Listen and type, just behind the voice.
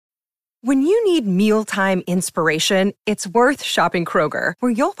When you need mealtime inspiration, it's worth shopping Kroger,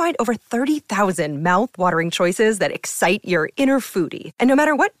 where you'll find over 30,000 mouth-watering choices that excite your inner foodie. And no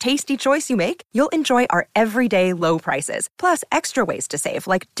matter what tasty choice you make, you'll enjoy our everyday low prices, plus extra ways to save,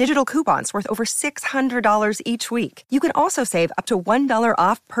 like digital coupons worth over $600 each week. You can also save up to $1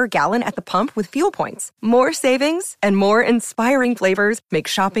 off per gallon at the pump with fuel points. More savings and more inspiring flavors make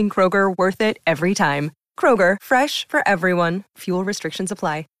shopping Kroger worth it every time. Kroger, fresh for everyone. Fuel restrictions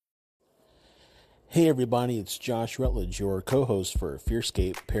apply. Hey everybody, it's Josh Rutledge, your co-host for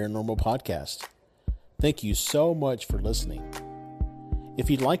Fearscape Paranormal Podcast. Thank you so much for listening. If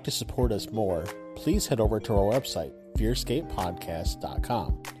you'd like to support us more, please head over to our website,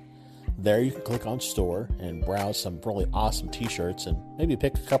 fearscapepodcast.com. There you can click on store and browse some really awesome t-shirts and maybe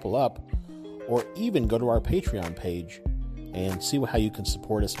pick a couple up, or even go to our Patreon page and see how you can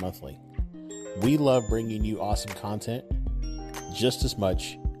support us monthly. We love bringing you awesome content just as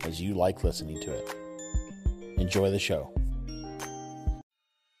much as you like listening to it. Enjoy the show.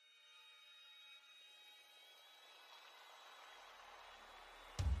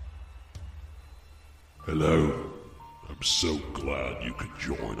 Hello. I'm so glad you could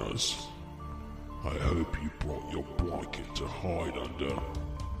join us. I hope you brought your blanket to hide under.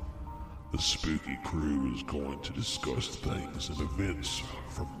 The spooky crew is going to discuss things and events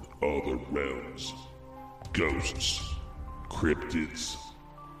from other realms. Ghosts, cryptids,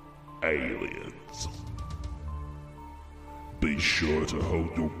 aliens. Be sure to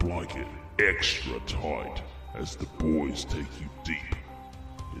hold your blanket extra tight as the boys take you deep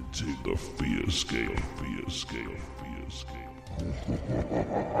into the Fearscape.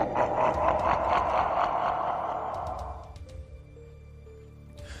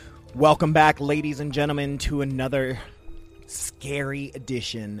 Welcome back, ladies and gentlemen, to another scary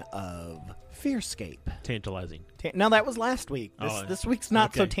edition of Fearscape. Tantalizing. No, that was last week. This week's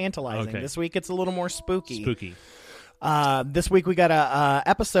not so okay. tantalizing. Okay. This week it's a little more spooky. Spooky. This week we got a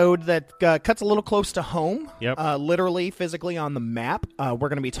episode that cuts a little close to home. Yep. Literally, physically on the map. We're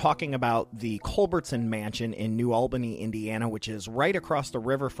going to be talking about the Culbertson Mansion in New Albany, Indiana, which is right across the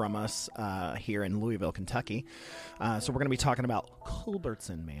river from us here in Louisville, Kentucky. So we're going to be talking about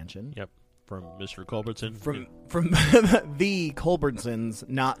Culbertson Mansion. Yep. From Mr. Culbertson. From the Culbertsons,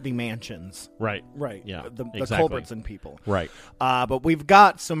 not the mansions. Right. Yeah. The exactly. Culbertson people. Right. But we've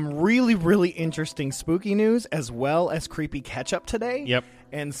got some really, really interesting spooky news as well as creepy catch-up today. Yep.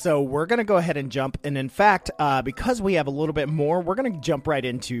 And so we're going to go ahead and jump. And in fact, because we have a little bit more, we're going to jump right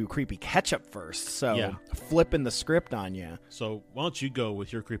into creepy catch-up first. So flipping the script on you. So why don't you go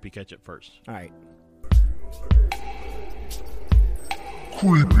with your creepy catch-up first? All right.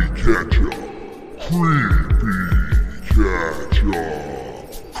 Creepy catch-up. Creepy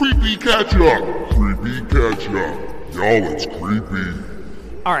catch-up. Y'all, it's creepy.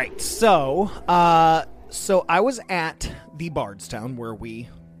 All right. So I was at the Bardstown where we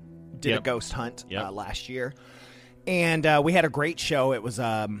did a ghost hunt last year. And we had a great show. It was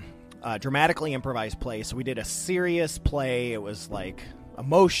a dramatically improvised play. So we did a serious play. It was like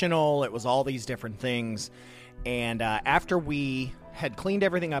emotional. It was all these different things. And after we had cleaned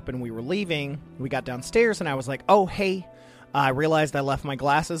everything up and we were leaving, we got downstairs and I was like, oh, hey, I realized I left my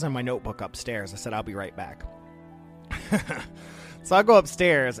glasses and my notebook upstairs. I said, I'll be right back. So I go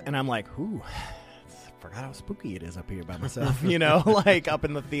upstairs and I'm like, ooh, I forgot how spooky it is up here by myself, like up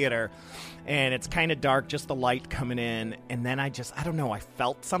in the theater. And it's kind of dark, just the light coming in. And then I don't know, I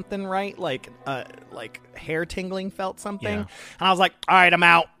felt something, right? Like hair tingling, felt something. Yeah. And I was like, all right, I'm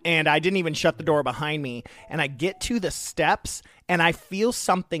out. And I didn't even shut the door behind me. And I get to the steps and I feel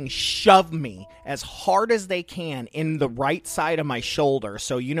something shove me as hard as they can in the right side of my shoulder.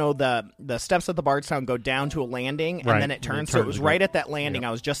 So, the steps of the Bardstown go down to a landing and then it turns. So it was right at that landing. Yep.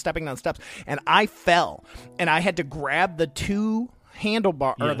 I was just stepping down the steps and I fell and I had to grab the two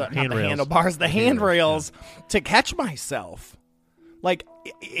handrails to catch myself. Like,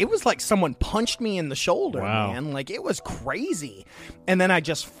 it was like someone punched me in the shoulder, man. Like, it was crazy. And then I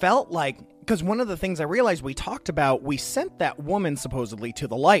just felt like, because one of the things I realized we talked about, we sent that woman supposedly to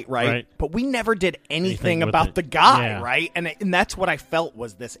the light, right? But we never did anything about the guy, right? And that's what I felt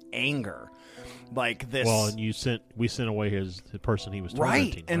was this anger. Like this. Well, and we sent away the person he was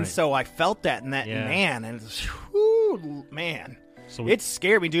tormenting. Right. And so I felt that, and man, and whew, man. So it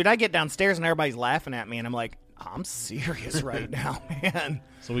scared me, dude. I get downstairs and everybody's laughing at me, and I'm like, I'm serious right now, man.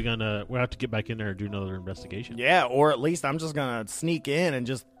 So we'll have to get back in there and do another investigation. Yeah, or at least I'm just gonna sneak in and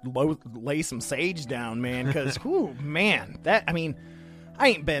just lay some sage down, man. Because, man, I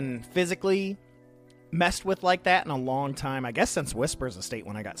ain't been physically messed with like that in a long time. I guess since Whisper's estate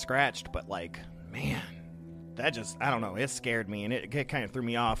when I got scratched, but like, man, that just, I don't know, it scared me, and it kind of threw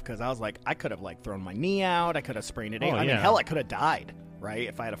me off because I was like, I could have like thrown my knee out, I could have sprained it. Oh, I mean, yeah. hell, I could have died, right,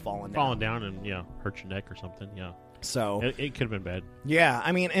 if I had fallen down. And hurt your neck or something. Yeah. So it could have been bad. yeah,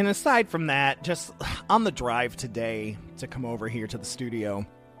 I mean, and aside from that, just on the drive today to come over here to the studio,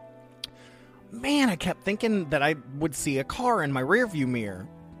 man, I kept thinking that I would see a car in my rearview mirror,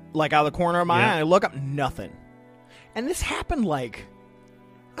 like out of the corner of my eye, and I look up, nothing. And this happened like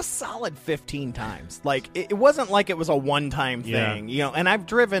a solid 15 times. Like, it wasn't like it was a one-time thing, you know, and I've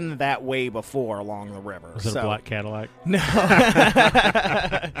driven that way before along the river. Was it a black Cadillac? No.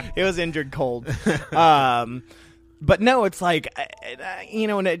 It was injured cold. But no, it's like, you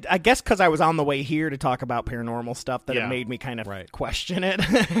know, and I guess because I was on the way here to talk about paranormal stuff that it made me kind of question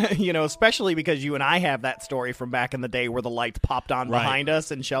it, you know, especially because you and I have that story from back in the day where the lights popped on behind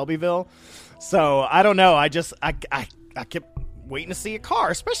us in Shelbyville. So I don't know. I kept waiting to see a car,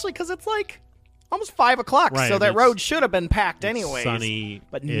 especially because it's like almost 5 o'clock. So that road should have been packed anyways. Sunny,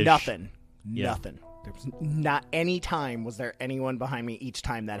 but nothing. There was not any time was there anyone behind me each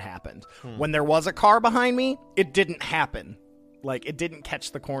time that happened. When there was a car behind me, it didn't happen. Like, it didn't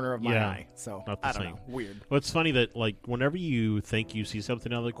catch the corner of my eye. So, I don't know. Weird. Well, it's funny that, like, whenever you think you see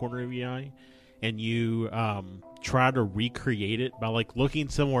something out of the corner of your eye and you try to recreate it by, like, looking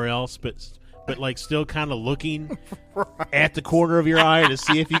somewhere else, but like, still kind of looking at the corner of your eye to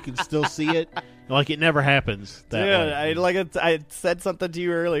see if you can still see it. Like, it never happens that way. I said something to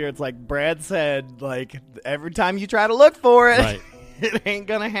you earlier. It's like Brad said, like, every time you try to look for it, it ain't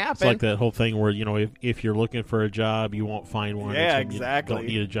going to happen. It's like that whole thing where, you know, if you're looking for a job, you won't find one. Yeah, exactly. You don't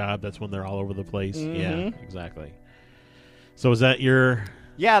need a job. That's when they're all over the place. Mm-hmm. Yeah, exactly. So is that your...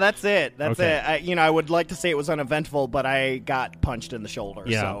 Yeah, that's it. That's it. I would like to say it was uneventful, but I got punched in the shoulder.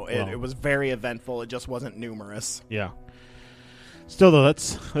 Yeah, so it was very eventful. It just wasn't numerous. Yeah. Still, though,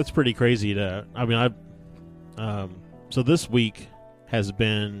 that's pretty crazy so this week has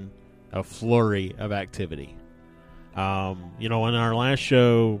been a flurry of activity. You know, in our last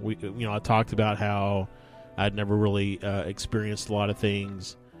show, I talked about how I'd never really experienced a lot of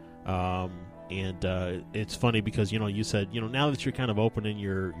things. And it's funny because, you know, you said, you know, now that you're kind of opening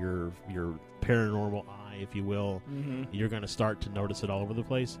your paranormal eye, if you will, you're going to start to notice it all over the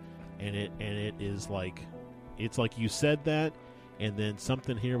place. And it is like, it's like you said that, and then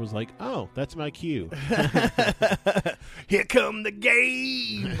something here was like, oh, that's my cue. Here come the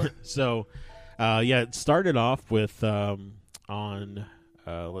game. So, it started off with last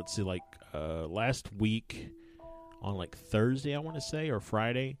week on like Thursday, I want to say, or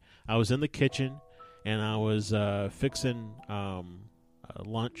Friday. I was in the kitchen and I was fixing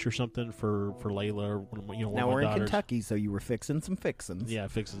lunch or something for Layla. Or one of my we're daughters. In Kentucky, so you were fixing some fixins. Yeah,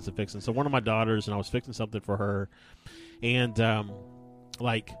 fixing some fixins. So one of my daughters, and I was fixing something for her, and I'm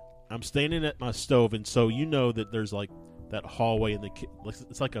standing at my stove, and so you know that there's like that hallway in the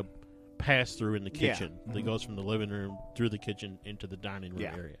it's like a pass through in the kitchen that goes from the living room through the kitchen into the dining room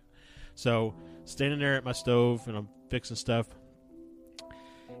area. So standing there at my stove, and I'm fixing stuff,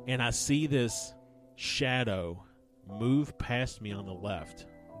 and I see this shadow move past me on the left,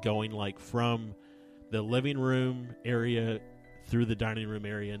 going like from the living room area through the dining room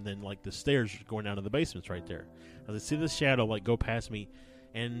area, and then like the stairs going down to the basement's right there. I see this shadow like go past me,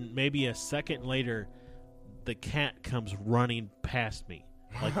 and maybe a second later, the cat comes running past me,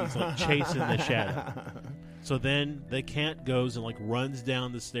 like he's like chasing the shadow. So then the cat goes and like runs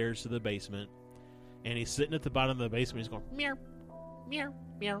down the stairs to the basement, and he's sitting at the bottom of the basement. He's going meow, meow,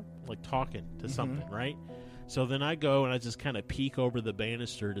 meow, like talking to something, right? So then I go and I just kind of peek over the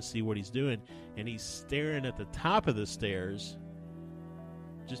banister to see what he's doing, and he's staring at the top of the stairs,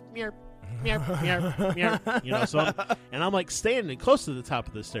 just meow, meow, meow, meow. You know, so I'm like standing close to the top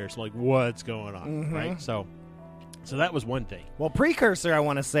of the stairs, so like what's going on, right? So that was one thing. Well, precursor, I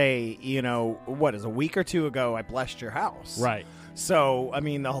want to say, you know, a week or two ago, I blessed your house. Right. So, I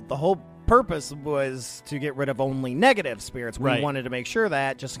mean, the whole purpose was to get rid of only negative spirits. We wanted to make sure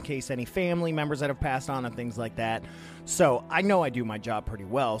that, just in case any family members that have passed on and things like that. So, I know I do my job pretty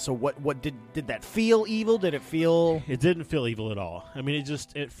well. So, what did that feel evil? Did it feel... It didn't feel evil at all. I mean,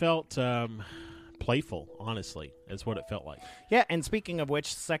 it felt... playful, honestly, is what it felt like. Yeah, and speaking of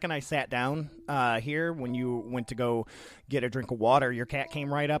which, second I sat down here, when you went to go get a drink of water, your cat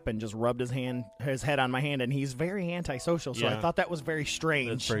came right up and just rubbed his head on my hand, and he's very antisocial, so I thought that was very strange.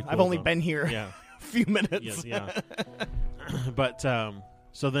 That's very cool, I've only been here a few minutes. But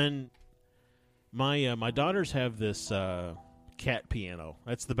so then my daughters have this cat piano.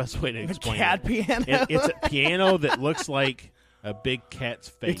 That's the best way to explain cat it. Piano? It's a piano that looks like a big cat's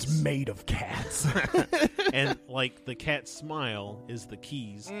face. It's made of cats. And like the cat's smile is the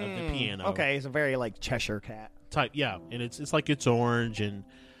keys of the piano. Okay, it's a very like Cheshire cat type. Yeah, and it's like it's orange, and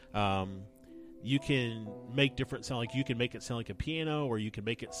you can make different sound. Like you can make it sound like a piano, or you can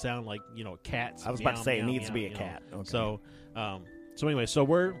make it sound like cats. I was about to say it needs to be a cat. Okay. So anyway, so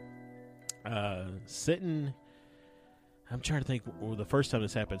we're sitting. I'm trying to think the first time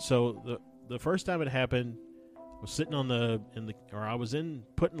this happened. So the first time it happened, I was sitting I was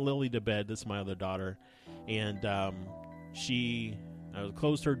putting Lily to bed. This is my other daughter, and she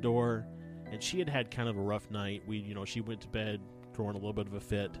closed her door, and she had kind of a rough night. She went to bed throwing a little bit of a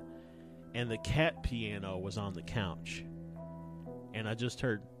fit, and the cat piano was on the couch, and I just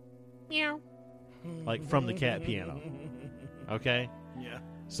heard meow, like from the cat piano. Okay, yeah.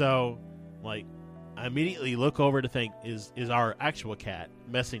 So, like, I immediately look over to think, is our actual cat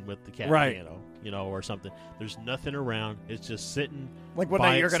messing with the cat piano, or something? There's nothing around. It's just sitting. Like one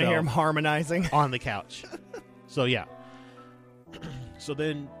night you're going to hear him harmonizing on the couch. So yeah. So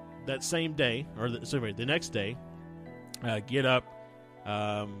then that same day, the next day, get up.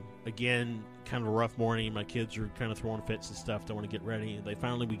 Again, kind of a rough morning. My kids are kind of throwing fits and stuff. Don't want to get ready.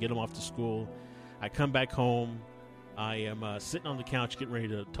 We get them off to school. I come back home. I am sitting on the couch getting ready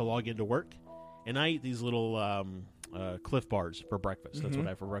to log into work. And I eat these little Cliff Bars for breakfast. That's what I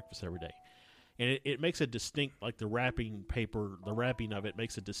have for breakfast every day. And it makes a distinct, like the wrapping of it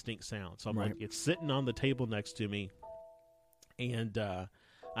makes a distinct sound. So I'm like, it's sitting on the table next to me. And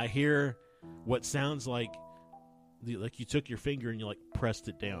I hear what sounds like you took your finger and you like pressed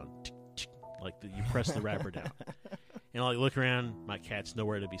it down. Like you pressed the wrapper down. And I look around, my cat's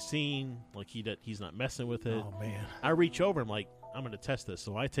nowhere to be seen. Like he's not messing with it. Oh, man. I reach over, I'm like, I'm going to test this.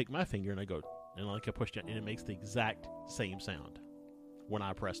 So I take my finger and I go, and I push down, and it makes the exact same sound when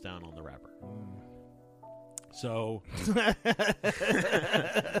I press down on the wrapper. So,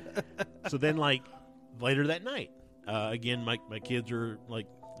 so then like later that night, again, my kids are like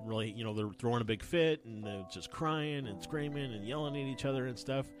really, they're throwing a big fit and they're just crying and screaming and yelling at each other and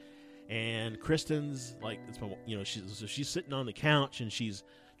stuff. And Kristen's like, she's sitting on the couch and she's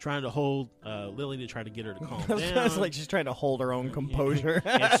trying to hold Lily to try to get her to calm down. It's like she's trying to hold her own composure.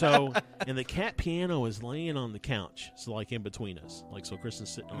 and the cat piano is laying on the couch, so like in between us. Like so, Kristen's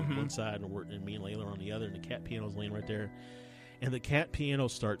sitting on one side and me and Layla are on the other, and the cat piano is laying right there. And the cat piano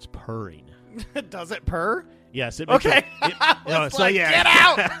starts purring. Does it purr? Yes. It okay. Get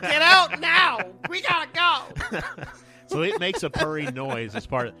out now. We gotta go. So it makes a purring noise as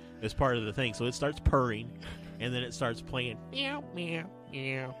part of the thing. So it starts purring, and then it starts playing meow meow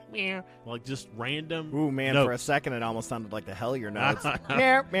meow meow, like just random. Ooh man, notes. For a second it almost sounded like the Hellier notes.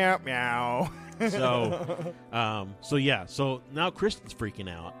 Meow meow meow. So yeah. So now Kristen's freaking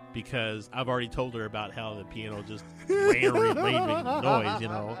out because I've already told her about how the piano just raving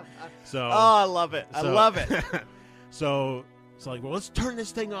noise, So I love it. I love it. So it's like, well, let's turn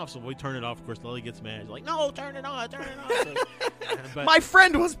this thing off. So we turn it off. Of course, Lily gets mad. She's like, no, turn it on. So, my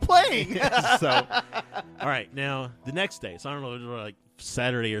friend was playing. So, all right. Now, the next day. So, I don't know, it was like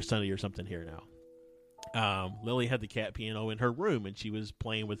Saturday or Sunday or something here now. Lily had the cat piano in her room, and she was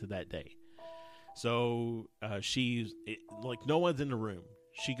playing with it that day. So, no one's in the room.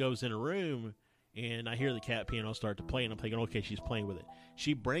 She goes in her room, and I hear the cat piano start to play, and I'm thinking, okay, she's playing with it.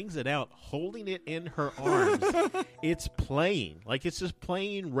 She brings it out, holding it in her arms. It's playing. Like, it's just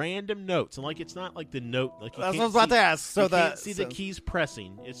playing random notes. And, like, it's not like the note. Like that's what I was about to ask. So you can't see the keys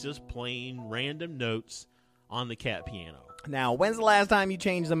pressing. It's just playing random notes on the cat piano. Now, when's the last time you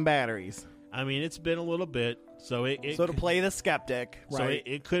changed them batteries? I mean, it's been a little bit. So to play the skeptic, right?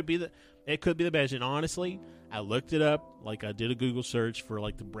 So it could be the badge. And honestly, I looked it up. Like, I did a Google search for,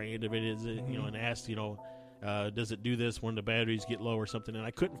 like, the brand of it. Is it, and asked, does it do this when the batteries get low or something? And I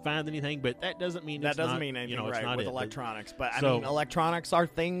couldn't find anything, but that doesn't mean anything, it's right, not with it. electronics. But I mean, electronics are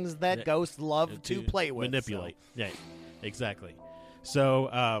things that ghosts love to play with, manipulate. So. Yeah, exactly.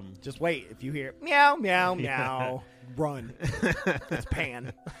 So just wait. If you hear meow meow meow, run. It's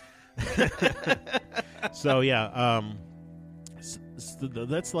Pan. So yeah,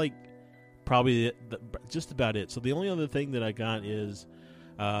 that's like probably just about it. So the only other thing that I got is.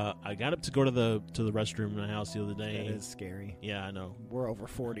 I got up to go to the restroom in the house the other day. That is scary. Yeah, I know. We're over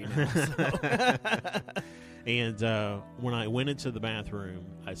 40 now. So. And when I went into the bathroom,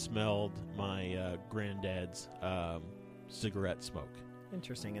 I smelled my granddad's cigarette smoke.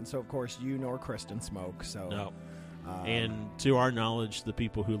 Interesting. And so, of course, you nor Kristen smoke. So no. And to our knowledge, the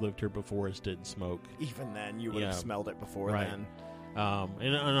people who lived here before us didn't smoke. Even then, you would have smelled it before then.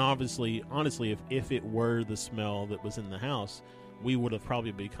 And obviously, honestly, if it were the smell that was in the house, we would have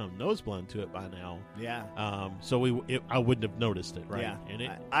probably become nose blind to it by now. Yeah. So I wouldn't have noticed it, right? Yeah. And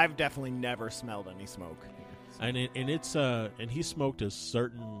I've definitely never smelled any smoke. And he smoked a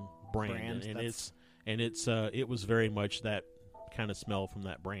certain brand, it was very much that kind of smell from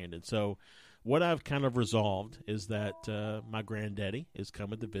that brand. And so what I've kind of resolved is that my granddaddy is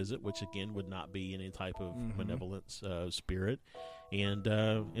coming to visit, which again would not be any type of benevolence spirit.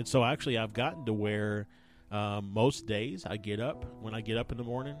 And so actually I've gotten to where most days when I get up in the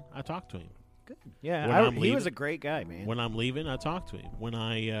morning, I talk to him. Good. Yeah, he was a great guy, man. When I'm leaving, I talk to him. When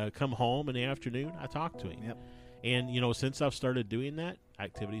I come home in the afternoon, I talk to him. Yep. And, since I've started doing that,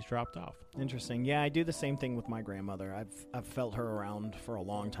 activity's dropped off. Interesting. Yeah, I do the same thing with my grandmother. I've felt her around for a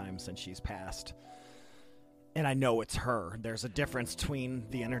long time since she's passed. And I know it's her. There's a difference between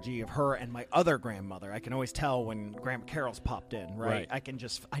the energy of her and my other grandmother. I can always tell when Grandma Carol's popped in, right?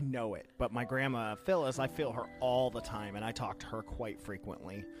 I know it. But my grandma Phyllis, I feel her all the time, and I talk to her quite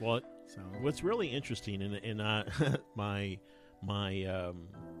frequently. Well, what's really interesting, and my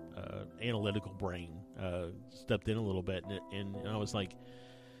analytical brain stepped in a little bit, and I was like,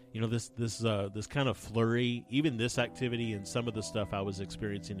 this kind of flurry, even this activity and some of the stuff I was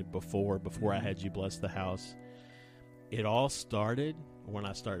experiencing before I had you bless the house, it all started when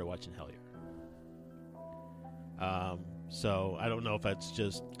I started watching Hellier. So I don't know if that's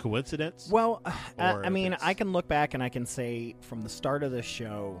just coincidence. Well, I can look back and I can say from the start of the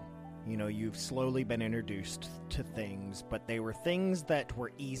show, you've slowly been introduced to things, but they were things that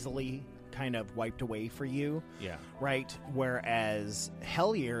were easily kind of wiped away for you. Yeah. Right? Whereas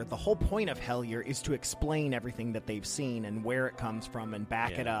Hellier, the whole point of Hellier is to explain everything that they've seen and where it comes from and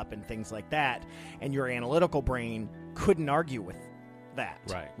back it up and things like that. And your analytical brain couldn't argue with that.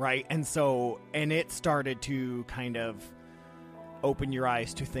 Right. Right? And it started to kind of open your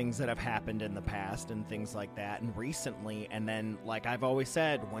eyes to things that have happened in the past and things like that and recently. And then, like I've always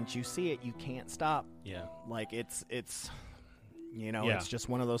said, once you see it, you can't stop. Yeah. Like it's just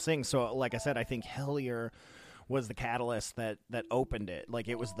one of those things. So like I said, I think Hellier was the catalyst that opened it. Like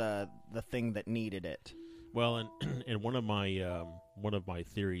it was the thing that needed it. Well, and one of my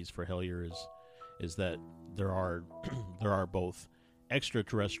theories for Hellier is that there are both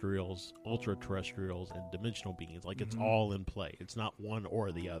extraterrestrials, ultra-terrestrials, and dimensional beings. Like it's all in play. It's not one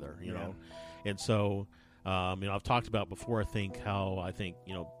or the other, you know. And so, I've talked about before.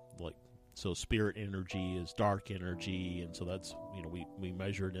 So spirit energy is dark energy, and so that's we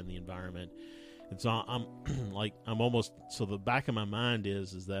measure it in the environment. And so I'm the back of my mind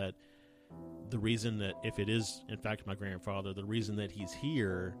is that the reason that if it is in fact my grandfather, the reason that he's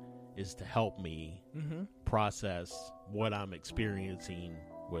here is to help me process what I'm experiencing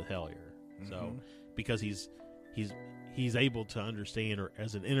with Hellier. So because he's able to understand, or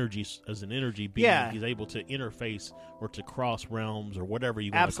as an energy being, he's able to interface or to cross realms or whatever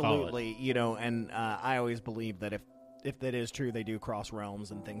you want to call it. Absolutely, and I always believe that if that is true, they do cross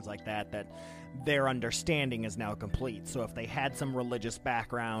realms and things like that, that their understanding is now complete. So if they had some religious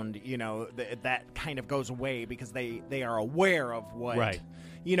background, that kind of goes away because they are aware of what, right.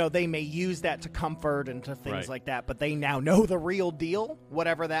 They may use that to comfort and to things like that, but they now know the real deal,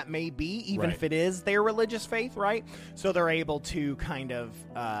 whatever that may be, even if it is their religious faith, right? So they're able to kind of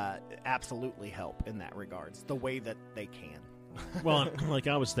absolutely help in that regards, the way that they can. Well, like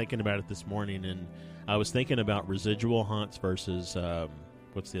I was thinking about it this morning, and I was thinking about residual haunts versus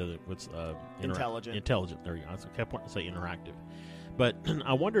intelligent. Intelligent. There you go. I kept wanting to say interactive, but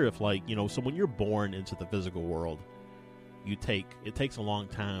I wonder if so when you're born into the physical world, it takes a long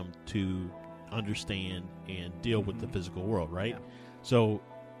time to understand and deal with the physical world, right? Yeah. So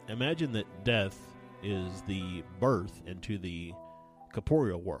imagine that death is the birth into the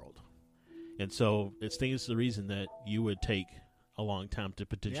corporeal world. And so it stands to the reason that you would take a long time to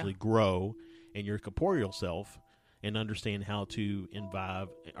potentially grow in your corporeal self and understand how to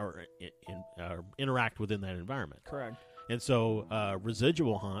interact within that environment. Correct. And so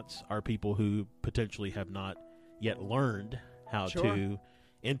residual haunts are people who potentially have not yet learned how to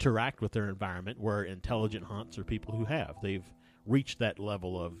interact with their environment, where intelligent haunts are people who have. They've reached that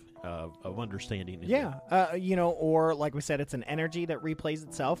level of understanding. Or like we said, it's an energy that replays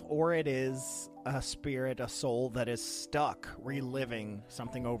itself, or it is a spirit, a soul that is stuck reliving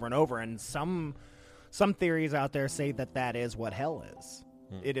something over and over. And some theories out there say that is what hell is.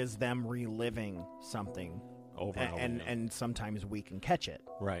 It is them reliving something over and over. And sometimes we can catch it.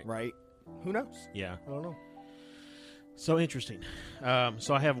 Right? Who knows? Yeah. I don't know. So interesting.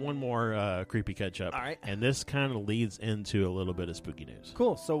 So I have one more creepy catch-up. All right. And this kind of leads into a little bit of spooky news.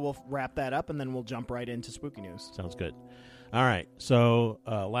 Cool. So we'll wrap that up, and then we'll jump right into spooky news. Sounds good. All right. So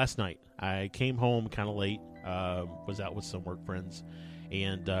last night I came home kind of late. Was out with some work friends,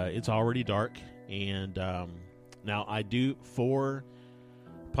 and it's already dark. And now I do, for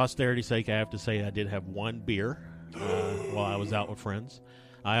posterity's sake, I have to say I did have one beer while I was out with friends.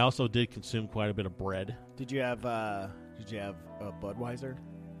 I also did consume quite a bit of bread. Did you have a Budweiser?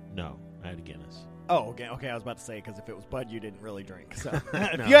 No, I had a Guinness. Oh, okay. I was about to say, because if it was Bud, you didn't really drink. So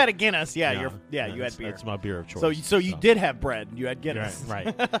if you had a Guinness, you had beer. That's my beer of choice. So you did have bread. You had Guinness,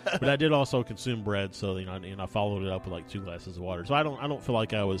 right? But I did also consume bread. So and I followed it up with like 2 glasses of water. So I don't feel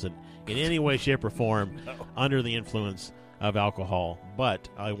like I was in any way, shape, or form under the influence of alcohol. But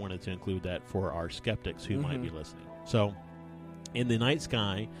I wanted to include that for our skeptics who might be listening. So in the night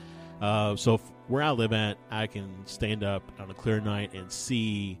sky, where I live at, I can stand up on a clear night and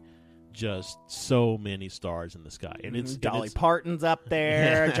see just so many stars in the sky, and it's Dolly Parton's up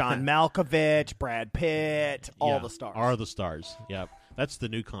there, John Malkovich, Brad Pitt, all the stars are the stars. Yep, that's the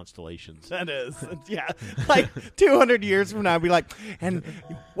new constellations. That is, yeah. Like 200 years from now, I'll be like, and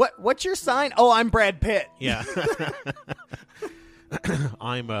what's your sign? Oh, I'm Brad Pitt. Yeah,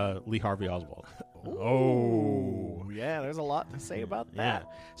 I'm Lee Harvey Oswald. Oh, yeah. There's a lot to say about that.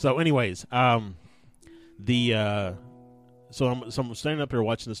 Yeah. So, anyways, So I'm standing up here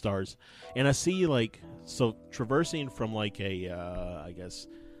watching the stars, and I see traversing from I guess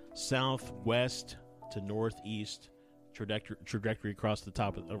southwest to northeast trajectory across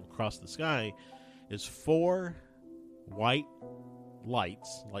the sky is 4 white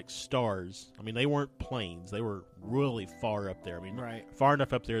lights, like stars. I mean, they weren't planes; they were really far up there. I mean, far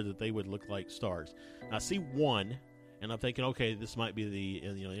enough up there that they would look like stars. And I see one, and I'm thinking, okay, this might be the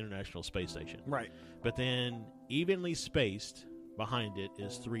International Space Station, right? But then, evenly spaced behind it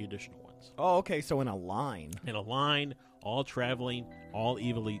is 3 additional ones. Oh, okay. So in a line. In a line, all traveling, all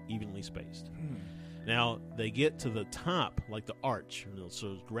evenly spaced. Now, they get to the top, like the arch,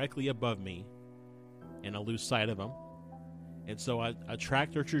 so it's directly above me, and I lose sight of them. And so I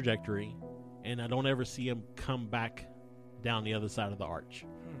track their trajectory, and I don't ever see them come back down the other side of the arch.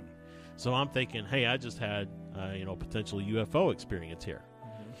 So I'm thinking, hey, I just had potential UFO experience here.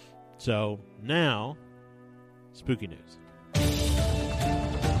 So now, spooky news.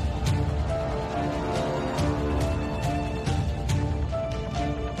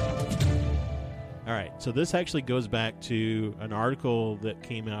 All right, so this actually goes back to an article that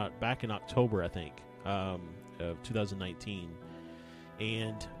came out back in October, I think, of 2019.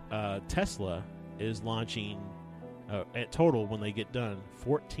 And Tesla is launching, at total, when they get done,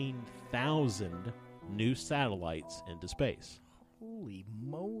 14,000 new satellites into space. Holy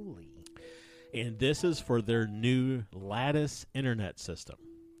moly. And this is for their new Lattice internet system.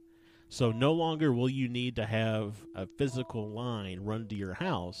 So no longer will you need to have a physical line run to your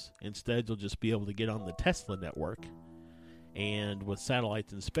house. Instead, you'll just be able to get on the Tesla network. And with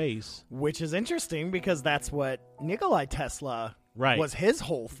satellites in space. Which is interesting because that's what Nikolai Tesla was his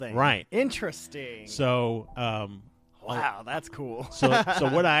whole thing. Right. Interesting. So, wow, that's cool. so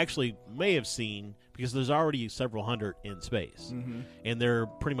what I actually may have seen, because there's already several hundred in space, and they're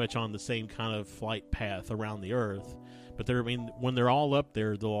pretty much on the same kind of flight path around the Earth. But when they're all up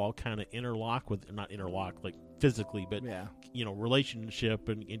there, they'll all kind of not interlock like physically, but relationship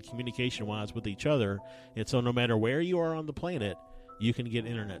and communication wise with each other. And so no matter where you are on the planet, you can get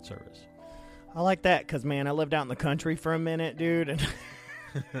internet service. I like that because, man, I lived out in the country for a minute, dude, and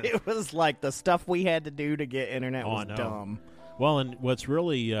it was like the stuff we had to do to get internet was dumb. Well, and what's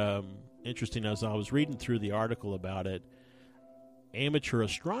really interesting, as I was reading through the article about it, amateur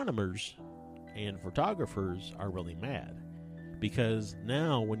astronomers and photographers are really mad because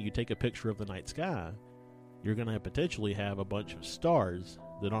now when you take a picture of the night sky, you're going to potentially have a bunch of stars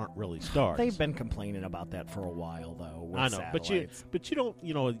that aren't really stars. They've been complaining about that for a while, though. With I know, satellites. but you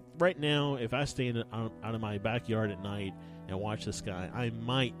don't. Right now, if I stand out of my backyard at night and watch the sky, I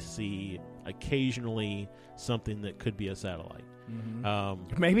might see occasionally something that could be a satellite.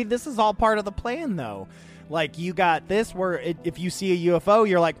 Maybe this is all part of the plan, though. Like, you got this where if you see a UFO,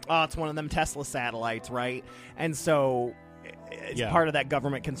 you're like, oh, it's one of them Tesla satellites, right? And so it's part of that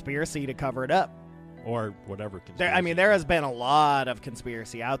government conspiracy to cover it up. Or whatever conspiracy. There has been a lot of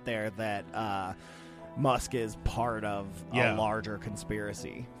conspiracy out there that Musk is part of a larger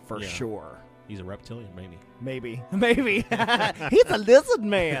conspirity, for sure. He's a reptilian, maybe. Maybe. He's a lizard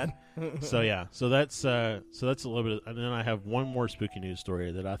man. So that's a little bit. And then I have one more spooky news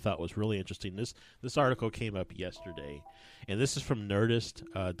story that I thought was really interesting. This article came up yesterday, and this is from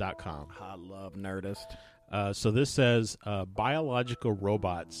Nerdist.com. I love Nerdist. So this says biological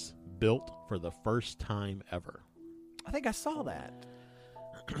robots built for the first time ever. I think I saw that.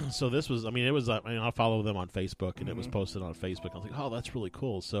 so this was, it was, I follow them on Facebook, and it was posted on Facebook. I was like, oh, that's really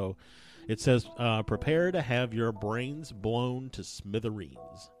cool. So it says, prepare to have your brains blown to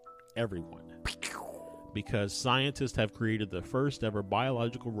smithereens, everyone. Because scientists have created the first ever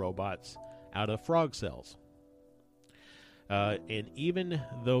biological robots out of frog cells. And even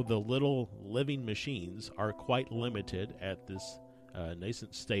though the little living machines are quite limited at this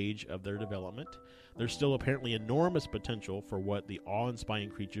nascent stage of their development, there's still apparently enormous potential for what the awe-inspiring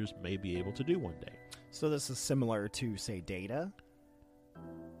creatures may be able to do one day. So this is similar to, say, Data?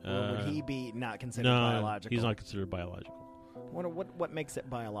 Or would he be not considered biological? He's not considered biological. What makes it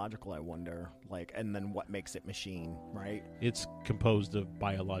biological, I wonder? And then what makes it machine, right? It's composed of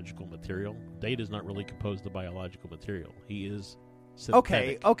biological material. Data's not really composed of biological material. He is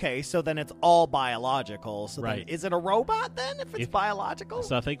synthetic. Okay, so then it's all biological. So right. Then, is it a robot then if it's biological?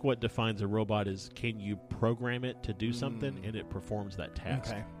 So I think what defines a robot is, can you program it to do something and it performs that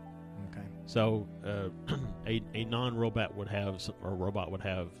task? Okay. So a non-robot would have, or a robot would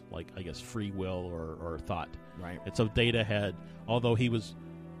have, free will or thought. Right. And so Data had, although he was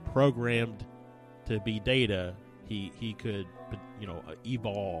programmed to be Data, he could,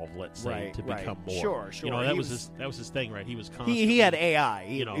 evolve, let's say, to become more. Sure. That was his thing, right? He was constantly, he had AI.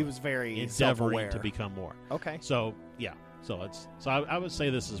 He was very endeavoring self-aware to become more. Okay. So yeah. So I would say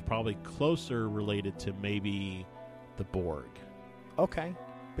this is probably closer related to maybe the Borg. Okay.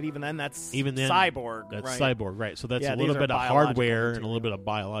 But even then, that's cyborg. That's right? cyborg, right? So that's a little bit of hardware and a little bit of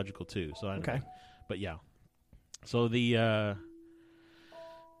biological too. So okay, but yeah. So the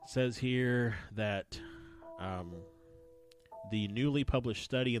says here that the newly published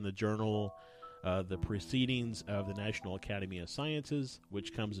study in the journal, the Proceedings of the National Academy of Sciences,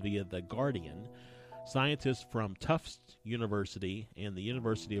 which comes via The Guardian. Scientists from Tufts University and the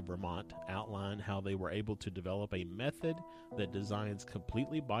University of Vermont outline how they were able to develop a method that designs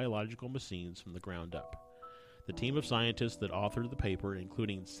completely biological machines from the ground up. The team of scientists that authored the paper,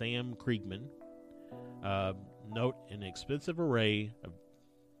 including Sam Kriegman, note an expensive array of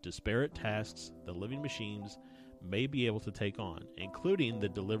disparate tasks the living machines may be able to take on, including the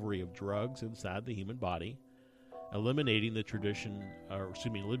delivery of drugs inside the human body, eliminating the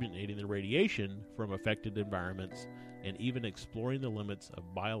radiation from affected environments, and even exploring the limits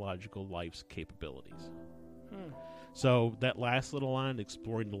of biological life's capabilities. So that last little line,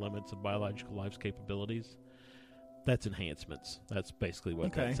 exploring the limits of biological life's capabilities, that's enhancements. That's basically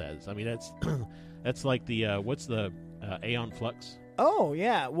what that says. That's like the what's the Aeon Flux? Oh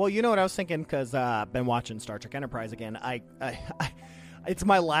yeah. Well, you know what I was thinking, because I've been watching Star Trek Enterprise again. It's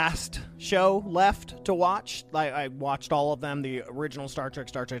my last show left to watch. I watched all of them, the original Star Trek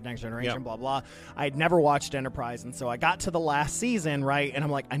Next Generation, blah, blah. I'd never watched Enterprise, and so I got to the last season, right, and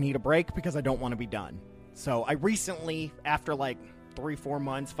I'm like, I need a break because I don't want to be done. So I recently, after 3-4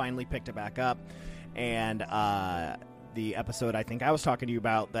 months, finally picked it back up, and the episode I think I was talking to you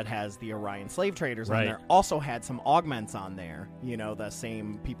about that has the Orion slave traders on there also had some augments on there, the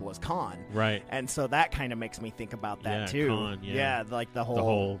same people as Khan. Right. And so that kind of makes me think about that too. Khan, yeah, like the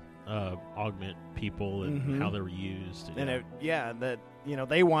whole augment people and how they were used. And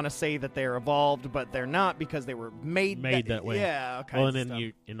they want to say that they're evolved, but they're not, because they were made that way. Yeah, okay. Well, and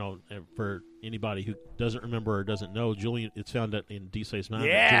then for anybody who doesn't remember or doesn't know, Julian, it's found that in Deep Space Nine,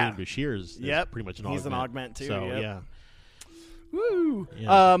 Julian Bashir is pretty much an augment. He's an augment too. So yeah. Woo!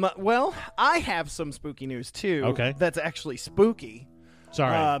 Yeah. Well, I have some spooky news too. Okay. That's actually spooky.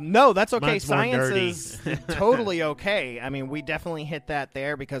 Sorry. No, that's okay. Mine's Science is totally okay. We definitely hit that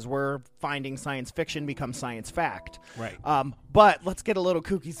there because we're finding science fiction become science fact. Right. But let's get a little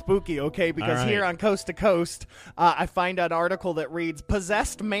kooky spooky, okay? Because here on Coast to Coast, I find an article that reads,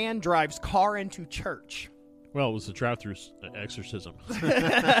 "Possessed man drives car into church." Well, it was a drive-through exorcism.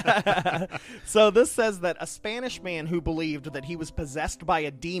 So this says that a Spanish man who believed that he was possessed by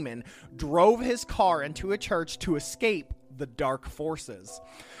a demon drove his car into a church to escape the dark forces.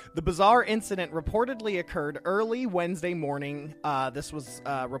 The bizarre incident reportedly occurred early Wednesday morning. This was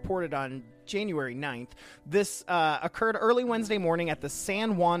reported on January 9th. This occurred early Wednesday morning at the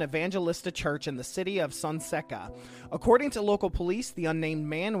San Juan Evangelista Church in the city of Sonseca. According to local police, the unnamed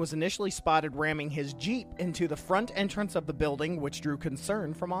man was initially spotted ramming his Jeep into the front entrance of the building, which drew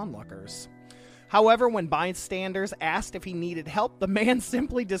concern from onlookers. However, when bystanders asked if he needed help, the man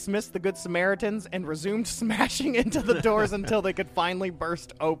simply dismissed the Good Samaritans and resumed smashing into the doors until they could finally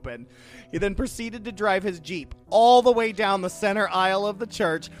burst open. He then proceeded to drive his Jeep all the way down the center aisle of the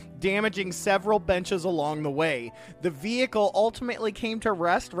church, damaging several benches along the way. The vehicle ultimately came to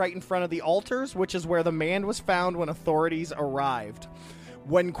rest right in front of the altars, which is where the man was found when authorities arrived.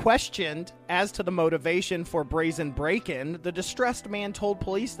 When questioned as to the motivation for brazen break-in, the distressed man told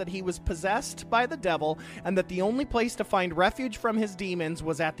police that he was possessed by the devil and that the only place to find refuge from his demons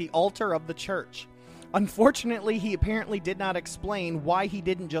was at the altar of the church. Unfortunately, he apparently did not explain why he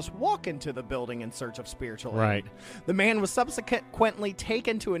didn't just walk into the building in search of spiritual aid. Right. The man was subsequently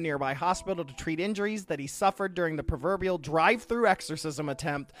taken to a nearby hospital to treat injuries that he suffered during the proverbial drive-through exorcism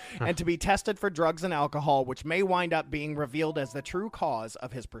attempt and to be tested for drugs and alcohol, which may wind up being revealed as the true cause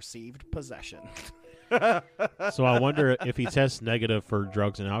of his perceived possession. So I wonder if he tests negative for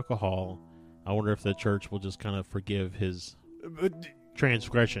drugs and alcohol, I wonder if the church will just kind of forgive his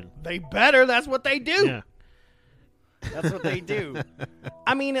transgression. They better. That's what they do. Yeah. That's what they do.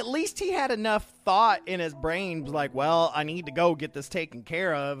 I mean, at least he had enough thought in his brain, like, well, I need to go get this taken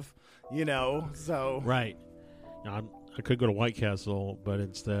care of, so. Right. I could go to White Castle, but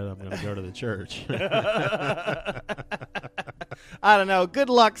instead I'm going to go to the church. I don't know. Good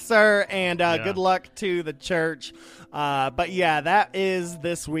luck, sir, and good luck to the church. But yeah, that is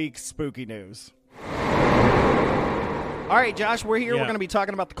this week's spooky news. All right, Josh, we're here. Yeah. We're going to be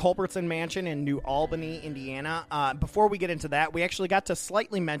talking about the Culbertson Mansion in New Albany, Indiana. Before we get into that, we actually got to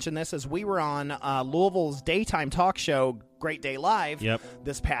slightly mention this as we were on Louisville's daytime talk show, Great Day Live,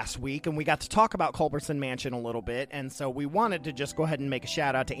 this past week, and we got to talk about Culbertson Mansion a little bit, and so we wanted to just go ahead and make a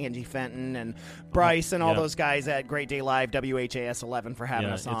shout-out to Angie Fenton and Bryce and all those guys at Great Day Live, WHAS 11, for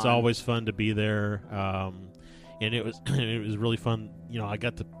having us on. It's always fun to be there, and it was really fun. I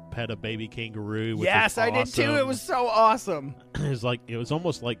got to pet a baby kangaroo. Which yes, was I awesome. did too. It was so awesome. It was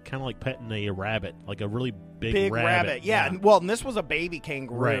almost kind of like petting a rabbit, like a really big rabbit. Yeah. Well, and this was a baby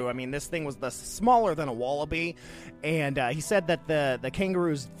kangaroo. Right. I mean, this thing was smaller than a wallaby, and he said that the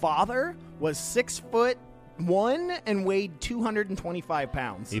kangaroo's father was 6'1" and weighed 225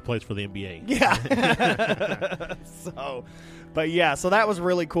 pounds. He plays for the NBA. Yeah. So that was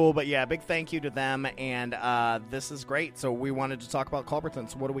really cool. But yeah, big thank you to them, and this is great. So we wanted to talk about Culbertson.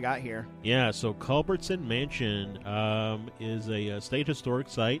 So what do we got here? Yeah, so Culbertson Mansion is a state historic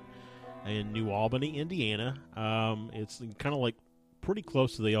site in New Albany, Indiana. It's kind of like pretty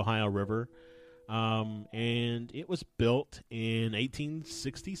close to the Ohio River. And it was built in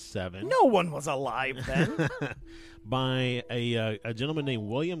 1867. No one was alive then. By a gentleman named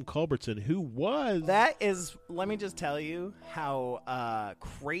William Culbertson, who was... That is, let me just tell you how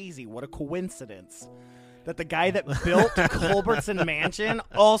crazy, what a coincidence, that the guy that built Culbertson Mansion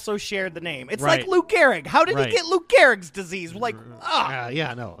also shared the name. It's like Lou Gehrig. How did he get Lou Gehrig's disease? Like,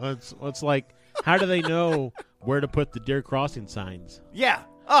 yeah, no. It's like, how do they know where to put the Deer Crossing signs? Yeah.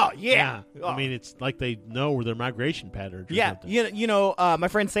 Oh, yeah. I mean, it's like they know where their migration patterns are. Yeah. My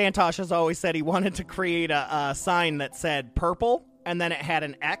friend Santosh has always said he wanted to create a sign that said purple, and then it had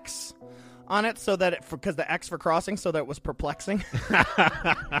an X on it, so that because the X for crossing, so that it was perplexing.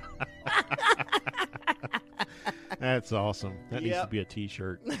 That's awesome. That needs to be a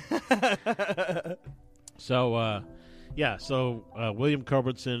T-shirt. So William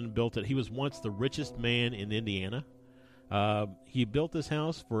Culbertson built it. He was once the richest man in Indiana. He built this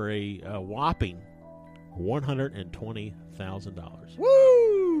house for a whopping $120,000.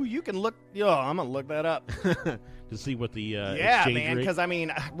 Woo! You can look. I'm gonna look that up to see what the exchange rate. Because I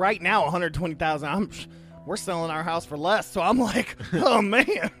mean, right now $120,000. We're selling our house for less, so I'm like, oh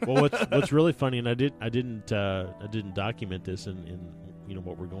man. Well, what's really funny, and I didn't document this in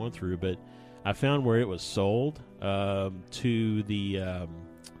what we're going through, but I found where it was sold to the.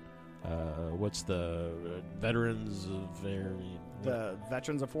 What's the Veterans of the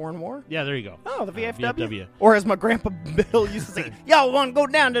Veterans of Foreign War? Yeah, there you go. Oh, the VFW. Or as my grandpa Bill used to say, y'all want to go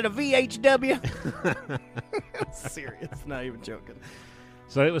down to the VHW? Serious, not even joking.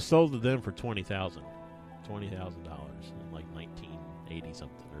 So it was sold to them for $20,000 in like 1980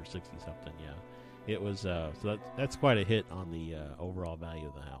 something or 60 something. Yeah, it was. So that's quite a hit on the overall value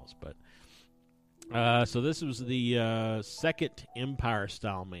of the house, but. So this was the second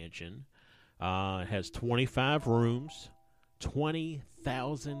Empire-style mansion. It has 25 rooms,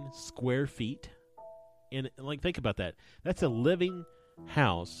 20,000 square feet. And think about that. That's a living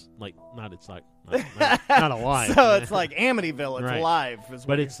house. Not alive. So it's like Amityville. It's alive. Is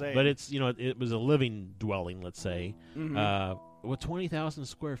what you're saying. But it's it was a living dwelling. Let's say with 20,000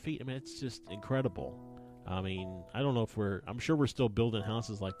 square feet. I mean, it's just incredible. I mean, I don't know if I'm sure we're still building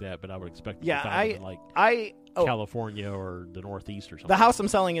houses like that, but I would expect to find them in California or the Northeast or something. The house I'm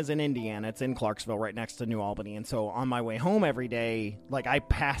selling is in Indiana. It's in Clarksville, right next to New Albany. And so on my way home every day, I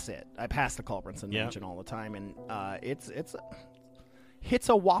pass it. I pass the Culbertson Mansion all the time, and it's a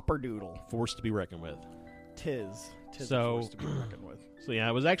whopperdoodle. Force to be reckoned with. Tis a force to be reckoned with. So yeah,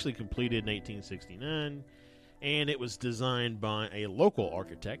 it was actually completed in 1869. And it was designed by a local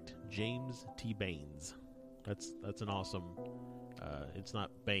architect, James T. Baines. That's an awesome. It's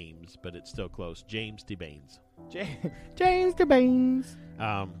not Baines, but it's still close. James T. Baines. James T. Baines.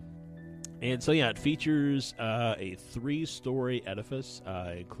 And so, yeah, it features a 3-story edifice.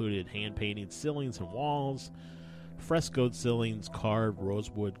 Included hand-painted ceilings and walls, frescoed ceilings, carved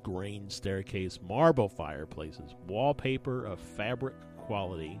rosewood grain staircase, marble fireplaces, wallpaper of fabric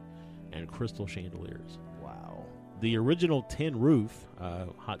quality, and crystal chandeliers. Wow. The original tin roof,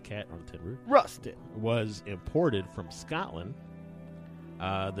 hot cat on a tin roof, Rusted, was imported from Scotland.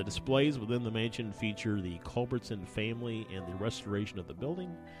 The displays within the mansion feature the Culbertson family and the restoration of the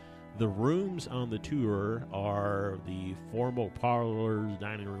building. The rooms on the tour are the formal parlors,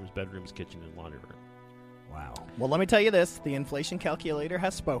 dining rooms, bedrooms, kitchen, and laundry room. Wow. Well, let me tell you this. The inflation calculator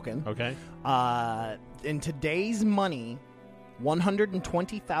has spoken. Okay. In today's money,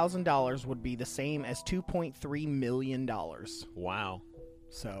 $120,000 would be the same as $2.3 million. Wow.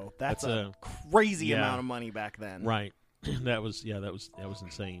 So that's a crazy amount of money back then. Right. That was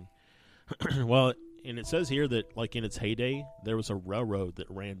insane. Well, and it says here that, like, in its heyday, there was a railroad that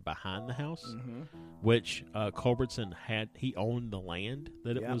ran behind the house, which Culbertson he owned the land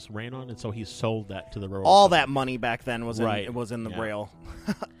that it was ran on, and so he sold that to the railroad. All that money back then was right. in the rail,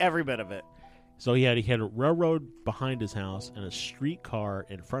 every bit of it. So he had a railroad behind his house and a streetcar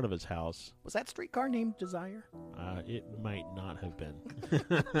in front of his house. Was that streetcar named Desire? It might not have been.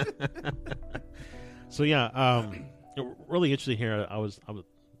 So yeah, really interesting here. I was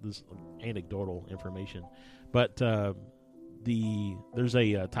this anecdotal information, but there's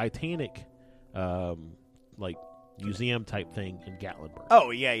a Titanic like museum type thing in Gatlinburg. Oh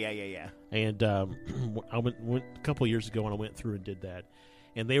yeah. And I went a couple of years ago and I went through and did that,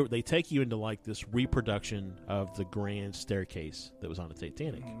 and they take you into like this reproduction of the grand staircase that was on the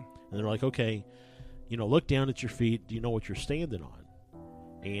Titanic, and they're like, okay, look down at your feet. Do you know what you're standing on?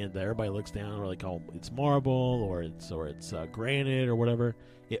 And everybody looks down and they're like, oh, it's marble or it's granite or whatever.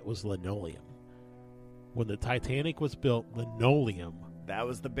 It was linoleum. When the Titanic was built, linoleum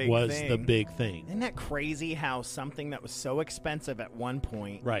was the big thing. Isn't that crazy how something that was so expensive at one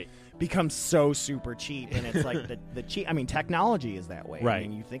point becomes so super cheap? And it's like the cheap. I mean, technology is that way. Right. I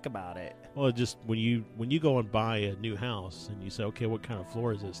mean, you think about it. Well, it just when you go and buy a new house and you say, okay, what kind of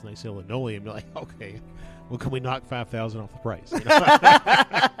floor is this? And they say linoleum, you're like, okay, well, can we knock $5,000 off the price?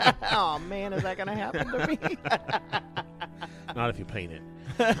 Oh man, is that going to happen to me? Not if you paint it.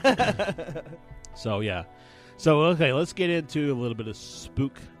 So yeah. So okay, let's get into a little bit of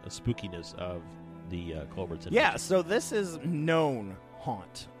spookiness of the Culbertson. Yeah. So this is known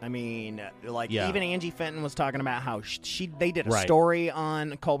haunt. I mean, even Angie Fenton was talking about how they did a story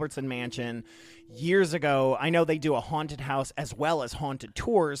on Culbertson Mansion years ago. I know they do a haunted house as well as haunted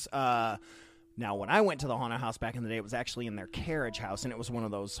tours. Now, when I went to the haunted house back in the day, it was actually in their carriage house, and it was one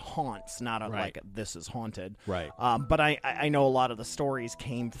of those haunts, not like this is haunted. Right. But I know a lot of the stories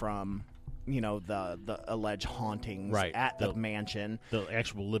came from, the alleged hauntings at the mansion. The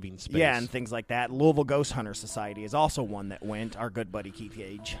actual living space. Yeah, and things like that. Louisville Ghost Hunter Society is also one that went, our good buddy Keith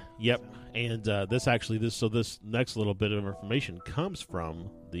Gage. Yep. And this next little bit of information comes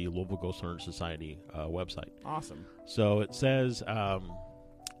from the Louisville Ghost Hunter Society website. Awesome. So it says...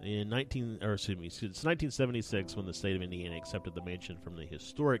 It's 1976 when the state of Indiana accepted the mansion from the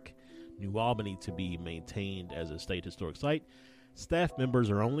historic New Albany to be maintained as a state historic site. Staff members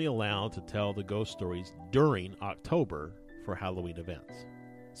are only allowed to tell the ghost stories during October for Halloween events.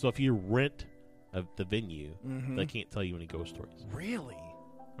 So if you rent the venue, they can't tell you any ghost stories. Really?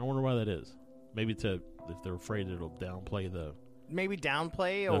 I wonder why that is. Maybe if they're afraid it'll downplay the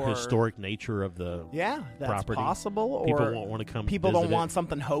historic nature of the that's property. Possible. People or won't want to come. People don't want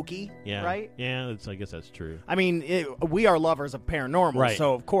something hokey, right? Yeah, I guess that's true. I mean, we are lovers of paranormal,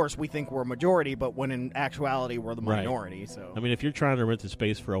 so of course we think we're a majority, but when in actuality we're the minority. So I mean, if you're trying to rent a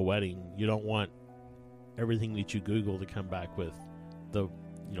space for a wedding, you don't want everything that you Google to come back with the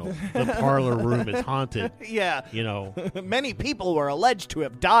parlor room is haunted. Yeah. Many people were alleged to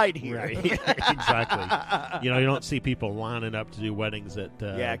have died here. Right. Exactly. You don't see people lining up to do weddings at...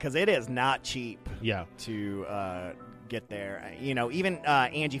 because it is not cheap to get there. Even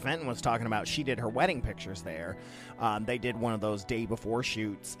Angie Fenton was talking about, she did her wedding pictures there. They did one of those day before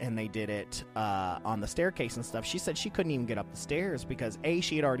shoots, and they did it on the staircase and stuff. She said she couldn't even get up the stairs because,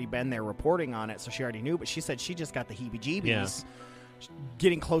 she had already been there reporting on it, so she already knew, but she said she just got the heebie-jeebies. Yeah.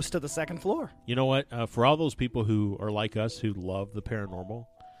 Getting close to the second floor. You know what? For all those people who are like us who love the paranormal,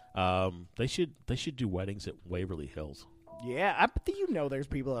 they should do weddings at Waverly Hills. Yeah, there's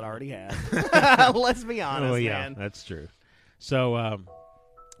people that already have. Let's be honest, man. That's true. So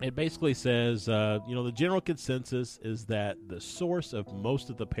It basically says, the general consensus is that the source of most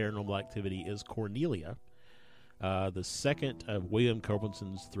of the paranormal activity is Cornelia, the second of William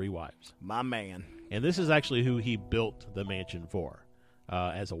Culbertson's 3 wives. My man. And this is actually who he built the mansion for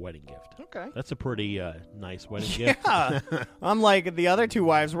as a wedding gift. Okay. That's a pretty nice wedding gift. Yeah. Unlike the other 2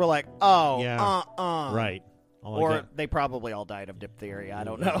 wives were like, oh, Yeah. Right. Or they probably all died of diphtheria. I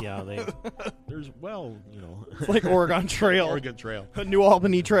don't know. Yeah, there's It's like Oregon Trail. Oregon Trail. New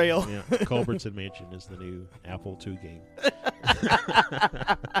Albany Trail. Yeah, Culbertson Mansion is the new Apple II game.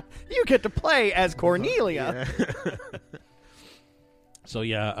 You get to play as Cornelia. Yeah.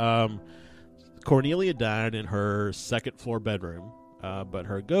 So, Cornelia died in her 2nd floor bedroom, but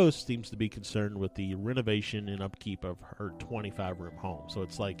her ghost seems to be concerned with the renovation and upkeep of her 25-room home. So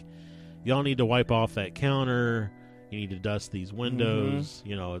it's like, y'all need to wipe off that counter. You need to dust these windows,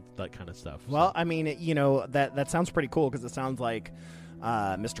 that kind of stuff. Well, I mean, that sounds pretty cool because it sounds like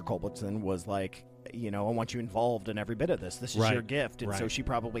Mr. Culbertson was like, I want you involved in every bit of this. This is your gift. And so she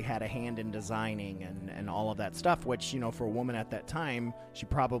probably had a hand in designing and all of that stuff, which, for a woman at that time, she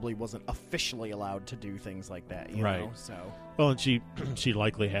probably wasn't officially allowed to do things like that, you know? So. Well, and she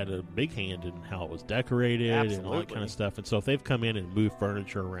likely had a big hand in how it was decorated and all that kind of stuff. And so if they've come in and moved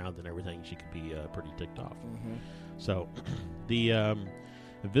furniture around and everything, she could be pretty ticked off. Mm-hmm. So the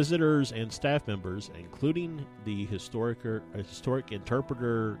visitors and staff members, including the historic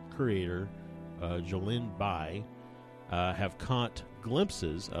interpreter creator, Jolene Bai, have caught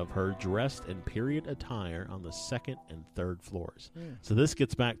glimpses of her dressed in period attire on the 2nd and 3rd floors. So this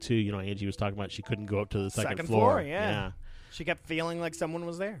gets back to, Angie was talking about she couldn't go up to the second floor. Yeah. She kept feeling like someone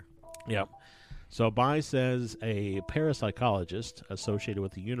was there. Yep. So Bai says a parapsychologist associated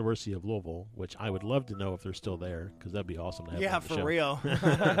with the University of Louisville, which I would love to know if they're still there, because that'd be awesome to have on the for show.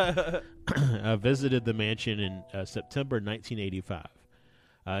 Real. Visited the mansion in September 1985.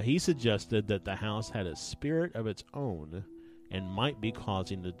 He suggested that the house had a spirit of its own and might be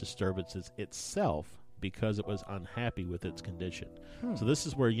causing the disturbances itself because it was unhappy with its condition. So this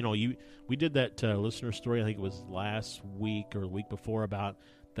is where, we did that listener story, I think it was last week or the week before, about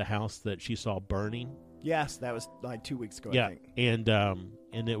the house that she saw burning. Yes, that was like 2 weeks ago, yeah. I think.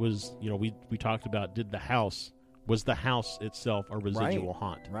 And it was, we talked about, was the house itself a residual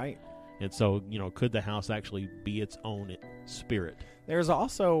haunt? Right. And so, could the house actually be its own spirit? There's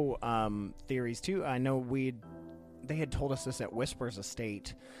also theories, too. I know they had told us this at Whispers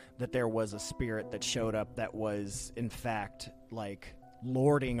Estate, that there was a spirit that showed up that was, in fact, like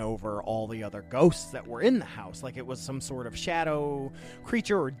lording over all the other ghosts that were in the house. Like it was some sort of shadow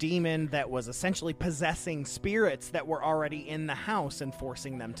creature or demon that was essentially possessing spirits that were already in the house and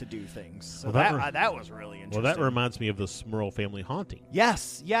forcing them to do things. So that was really interesting. Well, that reminds me of the Smurl family haunting.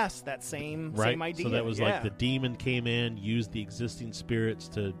 Yes, that same idea. So that was like the demon came in, used the existing spirits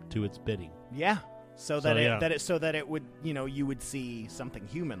to its bidding. Yeah. So that it would, you would see something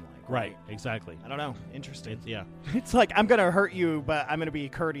human-like. Right, exactly. I don't know. Interesting. It's like, I'm going to hurt you, but I'm going to be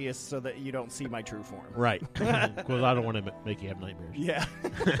courteous so that you don't see my true form. Right. Because I don't want to make you have nightmares. Yeah.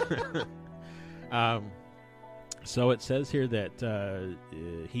 So it says here that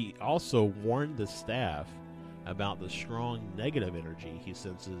he also warned the staff about the strong negative energy he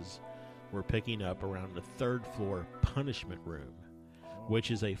senses we're picking up around the 3rd floor punishment room,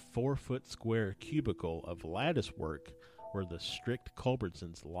 which is a 4-foot square cubicle of lattice work where the strict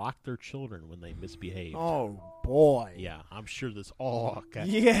Culbertsons lock their children when they misbehave. Oh, boy. Yeah, I'm sure this all...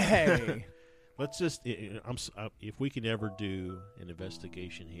 Yay! Let's just... if we can ever do an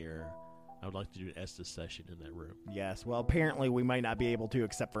investigation here, I would like to do an Estes session in that room. Yes, well, apparently we might not be able to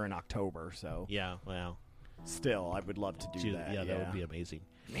except for in October, so... Yeah, well... Still, I would love to do that. Yeah, that would be amazing.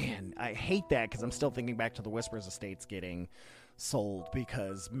 Man, I hate that because I'm still thinking back to the Whispers Estates getting sold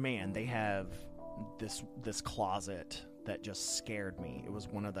because, man, they have this closet that just scared me. It was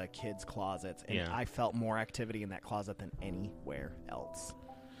one of the kids' closets, and I felt more activity in that closet than anywhere else.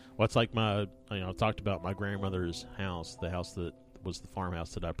 Well, it's like I talked about my grandmother's house, the house that was the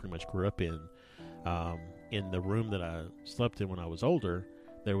farmhouse that I pretty much grew up in. In the room that I slept in when I was older,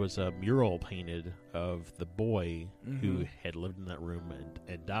 there was a mural painted of the boy who had lived in that room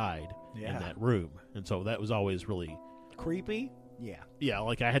and died in that room. And so that was always really... creepy? Yeah. Yeah,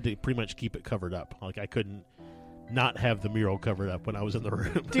 like I had to pretty much keep it covered up. Like I couldn't not have the mural covered up when I was in the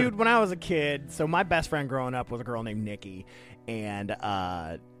room. Dude, when I was a kid, so my best friend growing up was a girl named Nikki, and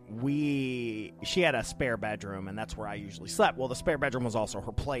she had a spare bedroom, and that's where I usually slept. Well, the spare bedroom was also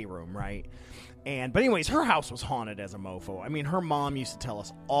her playroom, right? But anyways, her house was haunted as a mofo. I mean, her mom used to tell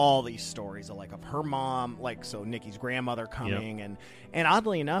us all these stories of her mom, so Nikki's grandmother coming, and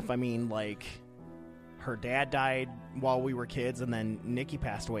oddly enough, I mean, her dad died while we were kids, and then Nikki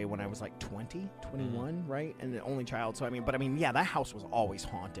passed away when I was like 20, 21, right? And the only child. So, yeah, that house was always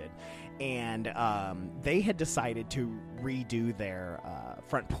haunted. And they had decided to redo their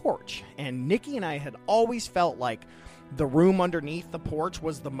front porch. And Nikki and I had always felt like the room underneath the porch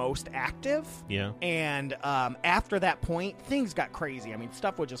was the most active. Yeah. And after that point, things got crazy.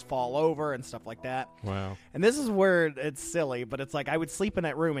 Stuff would just fall over and stuff like that. Wow. And this is where it's silly, but it's like I would sleep in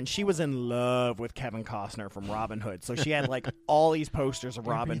that room, and she was in love with Kevin Costner from Robin Hood. So she had like all these posters of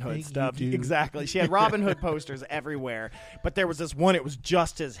Robin Hood stuff. Exactly. She had Robin Hood posters everywhere. But there was this one, it was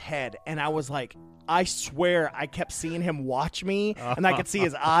just his head. And I was like, I swear I kept seeing him watch me, and I could see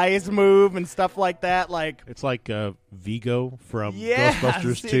his eyes move and stuff like that. Like, it's like Vigo from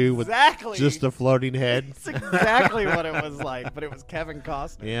Ghostbusters 2 with just a floating head. That's exactly what it was like, but it was Kevin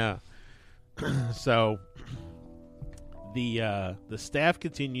Costner. Yeah. So the staff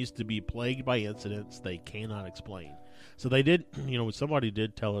continues to be plagued by incidents they cannot explain. So they did, somebody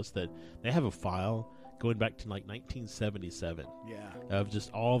did tell us that they have a file going back to like 1977. Yeah. Of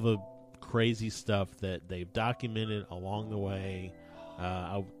just all the crazy stuff that they've documented along the way.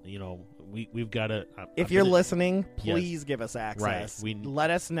 We've got to. If you're listening, please give us access. Right.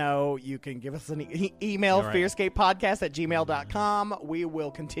 Let us know. You can give us an email, fearscapepodcast@gmail.com. We will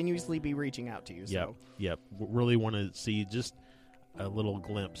continuously be reaching out to you. So. Yep. We really want to see just a little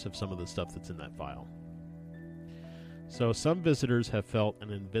glimpse of some of the stuff that's in that file. So some visitors have felt an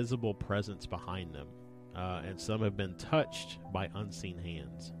invisible presence behind them, and some have been touched by unseen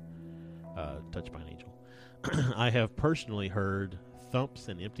hands. Touched by an angel. I have personally heard thumps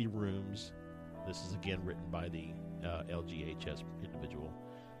in empty rooms. This is again written by the LGHS individual.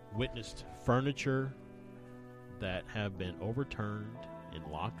 Witnessed furniture that have been overturned in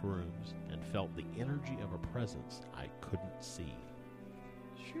locked rooms and felt the energy of a presence I couldn't see.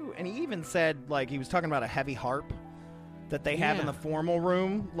 Shoot, and he even said, like, he was talking about a heavy harp that they have in the formal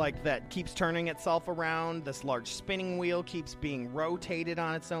room, like, that keeps turning itself around. This large spinning wheel keeps being rotated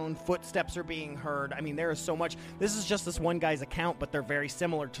on its own. Footsteps are being heard. There is so much. This is just this one guy's account, but they're very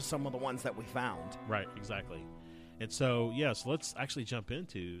similar to some of the ones that we found. Right, exactly. And so, so let's actually jump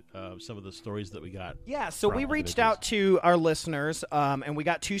into some of the stories that we got. Yeah, so we reached out to our listeners, and we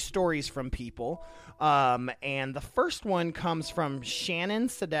got 2 stories from people. And the first one comes from Shannon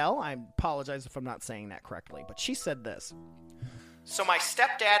Siddell. I apologize if I'm not saying that correctly, but she said this. So my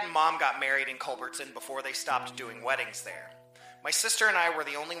stepdad and mom got married in Culbertson before they stopped doing weddings there. My sister and I were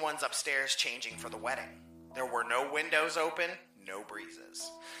the only ones upstairs changing for the wedding. There were no windows open, no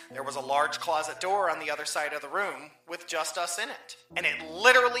breezes. There was a large closet door on the other side of the room with just us in it. And it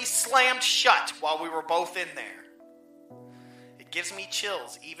literally slammed shut while we were both in there. It gives me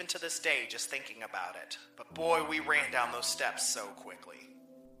chills even to this day just thinking about it. But boy, we ran down those steps so quickly.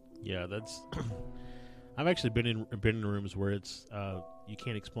 Yeah, that's... I've actually been in rooms where it's you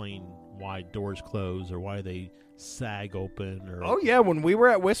can't explain why doors close or why they sag open. Or oh yeah, when we were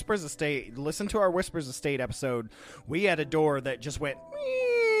at Whispers Estate, listen to our Whispers Estate episode. We had a door that just went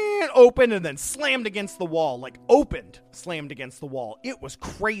open and then slammed against the wall, like opened, slammed against the wall. It was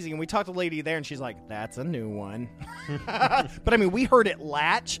crazy, and we talked to the lady there, and she's like, "That's a new one." But we heard it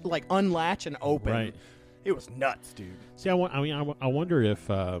unlatch and open. Right. It was nuts, dude. See, I wonder if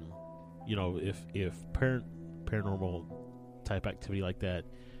if paranormal type activity like that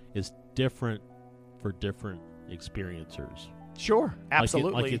is different for different experiencers. Sure,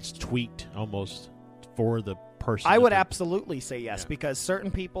 absolutely. Like it's tweaked almost for the person. I would absolutely say yes, because certain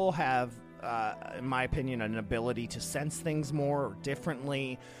people have, in my opinion, an ability to sense things more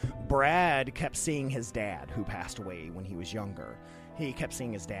differently. Brad kept seeing his dad, who passed away when he was younger. He kept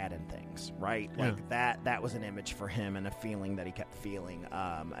seeing his dad in things, right? Yeah. Like that was an image for him and a feeling that he kept feeling,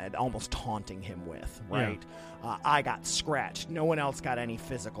 and almost taunting him with, right? Yeah. I got scratched. No one else got any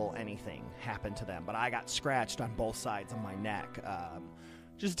physical anything happened to them, but I got scratched on both sides of my neck.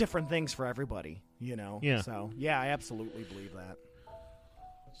 Just different things for everybody, Yeah. So, yeah, I absolutely believe that.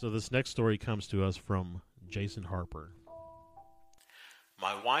 So this next story comes to us from Jason Harper.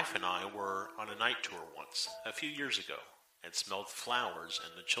 My wife and I were on a night tour once, a few years ago, and smelled flowers in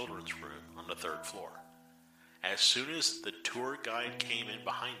the children's room on the 3rd floor. As soon as the tour guide came in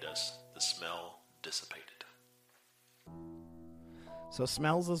behind us, the smell dissipated. So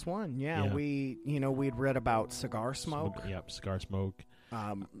smells is one. Yeah. We'd read about cigar smoke. Yep, cigar smoke.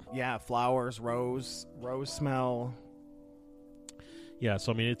 Flowers, rose smell. Yeah,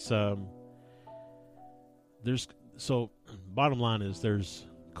 so it's bottom line is there's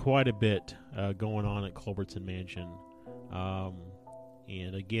quite a bit going on at Culbertson Mansion.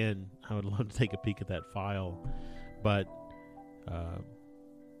 And again, I would love to take a peek at that file, but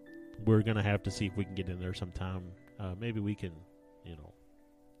we're gonna have to see if we can get in there sometime. Maybe we can,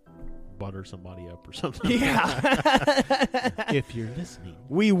 butter somebody up or something. Yeah. If you're listening,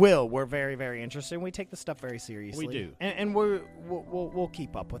 we will. We're very, very interested. We take the stuff very seriously. We do, and we'll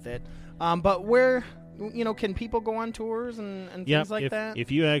keep up with it. But where, can people go on tours and things like that?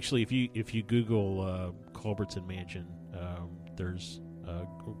 If you Google Culbertson Mansion, there's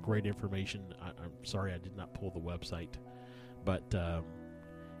great information. I'm sorry I did not pull the website, but I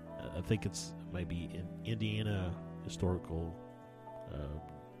think it's maybe in Indiana Historical.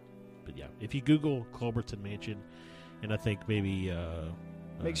 But yeah, if you Google Culbertson Mansion, and I think maybe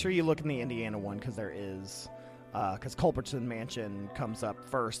make sure you look in the Indiana one, because there is, because Culbertson Mansion comes up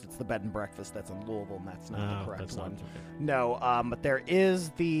first. It's the bed and breakfast that's in Louisville, and that's not the correct one. Okay. No, but there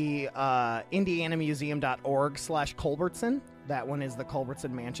is the IndianaMuseum.org/Culbertson. That one is the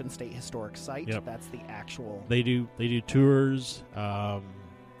Culbertson Mansion State Historic Site. Yep. That's the actual. They do tours. Like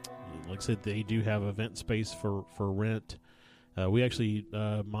I said, they do have event space for rent. We actually,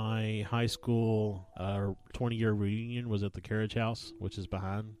 my high school 20-year reunion was at the Carriage House, which is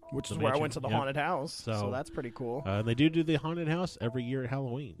behind. Which the is where I mansion. went to the Yep. haunted house. So So that's pretty cool. They do the haunted house every year at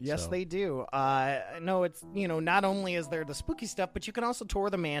Halloween. Yes, so. they do. No, it's, not only is there the spooky stuff, but you can also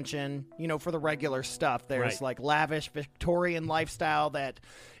tour the mansion, for the regular stuff. There's Right. like lavish Victorian lifestyle that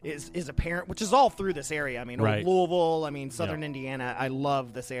is apparent, which is all through this area. I mean, Right. Louisville, Southern Yeah. Indiana. I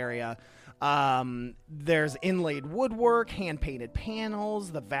love this area. There's inlaid woodwork, hand-painted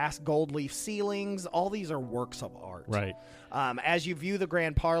panels, the vast gold leaf ceilings. All these are works of art. Right. As you view the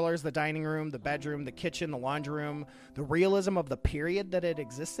grand parlors, the dining room, the bedroom, the kitchen, the laundry room, the realism of the period that it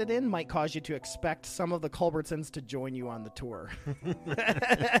existed in might cause you to expect some of the Culbertsons to join you on the tour.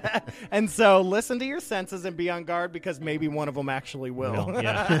 And so listen to your senses and be on guard, because maybe one of them actually will. No,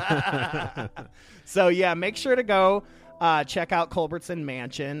 yeah. So, yeah, make sure to go. Check out Culbertson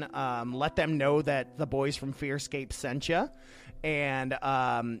Mansion. Let them know that the boys from Fearscape sent you. And,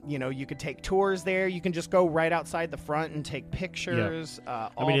 you could take tours there. You can just go right outside the front and take pictures.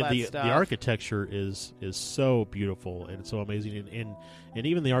 All that stuff. The architecture is so beautiful and so amazing. And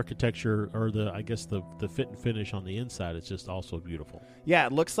even the architecture, or the fit and finish on the inside, is just also beautiful. Yeah,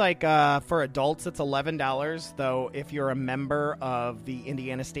 it looks like for adults it's $11, though if you're a member of the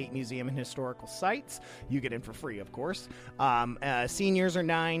Indiana State Museum and Historical Sites, you get in for free, of course. Seniors are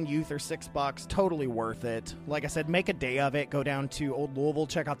 $9, youth are $6. Totally worth it. Like I said, make a day of it. Go down to Old Louisville,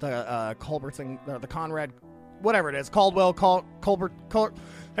 check out the Culbertson, or the Conrad, whatever it is, Caldwell, Colbert.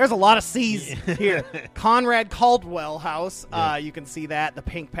 There's a lot of C's here. Conrad Caldwell House. Yeah. You can see that. The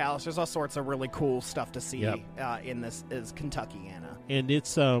Pink Palace. There's all sorts of really cool stuff to see. Yep. In this is Kentuckiana. And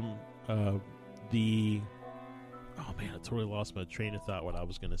it's the oh man, I totally lost my train of thought. What I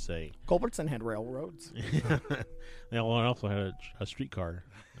was going to say. Culbertson had railroads. They also had a streetcar.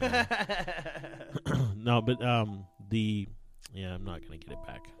 No, but I'm not going to get it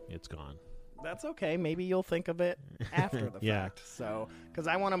back. It's gone. That's okay. Maybe you'll think of it after the Yeah. fact. So, because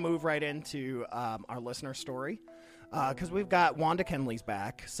I want to move right into our listener story. Because we've got Wanda Kenley's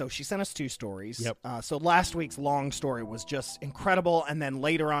back. So she sent us 2 stories. Yep. So last week's long story was just incredible. And then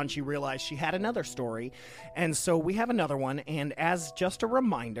later on, she realized she had another story. And so we have another one. And as just a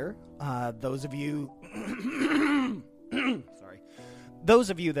reminder, those of you...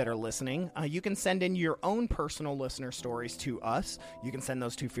 Those of you that are listening, you can send in your own personal listener stories to us. You can send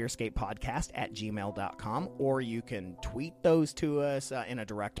those to fearscapepodcast@gmail.com, or you can tweet those to us in a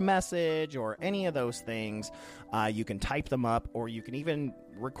direct message, or any of those things. You can type them up, or you can even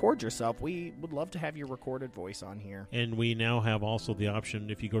record yourself. We would love to have your recorded voice on here. And we now have also the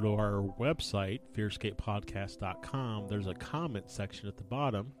option, if you go to our website, fearscapepodcast.com, there's a comment section at the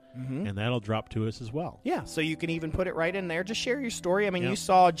bottom, and that'll drop to us as well. Yeah, so you can even put it right in there. Just share your story. I mean, you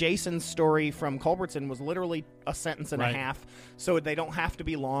saw Jason's story from Culbertson was literally a sentence and a half, so they don't have to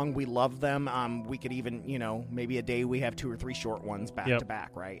be long. We love them. We could even, maybe a day we have 2 or 3 short ones back to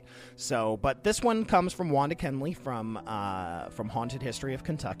back, right? So, but this one comes from Wanda Kenley from Haunted History of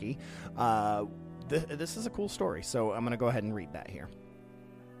Kentucky. This is a cool story, so I'm going to go ahead and read that here.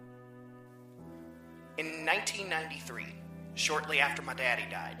 In 1993, shortly after my daddy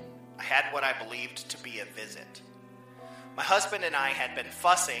died, I had what I believed to be a visit. My husband and I had been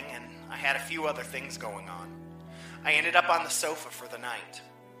fussing, and I had a few other things going on. I ended up on the sofa for the night.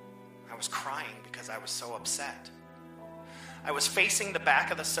 I was crying because I was so upset. I was facing the back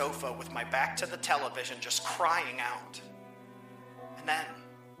of the sofa with my back to the television, just crying out. And then,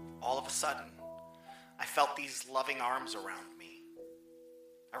 all of a sudden, I felt these loving arms around me.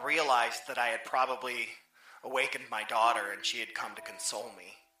 I realized that I had probably awakened my daughter and she had come to console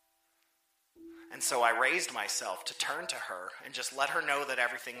me. And so I raised myself to turn to her and just let her know that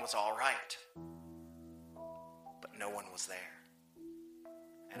everything was all right. But no one was there.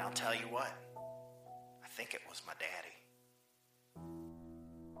 And I'll tell you what, I think it was my daddy.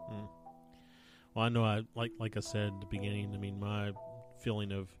 Well, I know, like I said at the beginning, I mean, my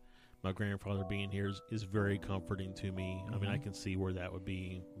feeling of my grandfather being here is very comforting to me. I mean, I can see where that would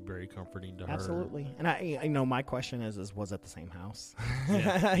be very comforting to her. Absolutely. And I know my question is was it the same house?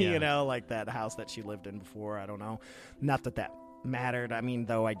 Yeah. You know, like that house that she lived in before, I don't know. Not that mattered. I mean,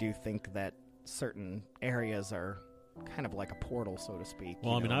 though I do think that certain areas are kind of like a portal, so to speak.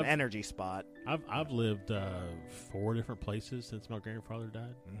 Well, an energy spot. I've lived 4 different places since my grandfather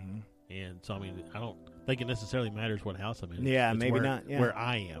died. Mm-hmm. And so, I mean, I don't think it necessarily matters what house I'm in. Yeah, it's maybe where, not. Yeah. Where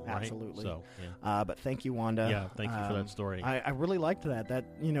I am, right? Absolutely. So, yeah. But thank you, Wanda. Yeah, thank you for that story. I really liked that. That,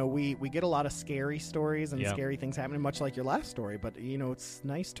 you know, we get a lot of scary stories and scary things happening, much like your last story. But, you know, it's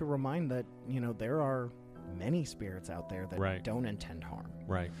nice to remind that, you know, there are many spirits out there that don't intend harm.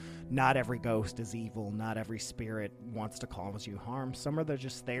 Right. Not every ghost is evil. Not every spirit wants to cause you harm. Some are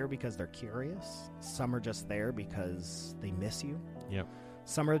just there because they're curious. Some are just there because they miss you. Yep.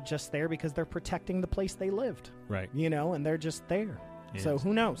 Some are just there because they're protecting the place they lived. Right. You know, and they're just there. And so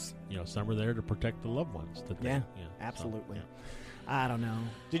who knows? You know, some are there to protect the loved ones. Absolutely. So, I don't know.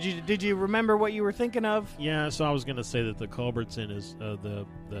 Did you remember what you were thinking of? Yeah, so I was going to say that the Culbertson is the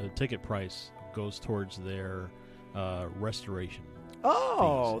ticket price goes towards their restoration.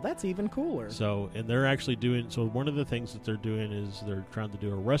 Oh, fees. That's even cooler. So, and they're actually doing, so one of the things that they're doing is they're trying to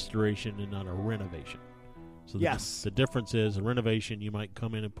do a restoration and not a renovation. So the difference is a renovation, you might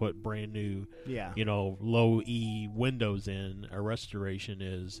come in and put brand new, you know, low E windows in. A restoration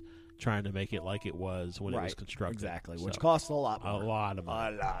is trying to make it like it was when it was constructed. Exactly, so, which costs a lot more. A lot of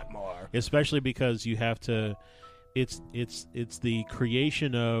money. A lot more. Especially because you have to, it's the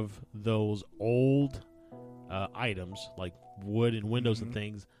creation of those old items like wood and windows and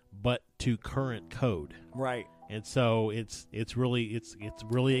things, but to current code. Right. And so it's really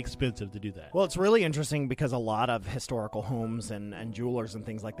expensive to do that. Well, it's really interesting because a lot of historical homes and jewelers and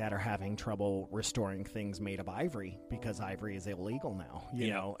things like that are having trouble restoring things made of ivory because ivory is illegal now, you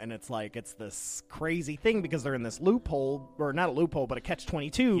know? And it's like, it's this crazy thing because they're in this loophole, or not a loophole, but a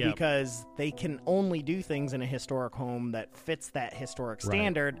catch-22 because they can only do things in a historic home that fits that historic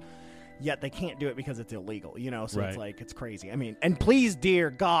standard. Yet they can't do it because it's illegal, you know? So it's like, it's crazy. I mean, and please, dear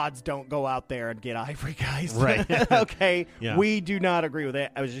gods, don't go out there and get ivory, guys. Right. Okay? Yeah. We do not agree with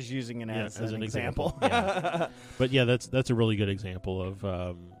it. I was just using it as an example. Yeah. But yeah, that's a really good example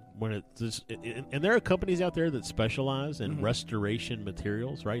of when it's and there are companies out there that specialize in restoration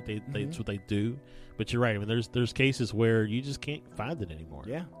materials, right? That's what they do. But you're right. I mean, there's cases where you just can't find it anymore.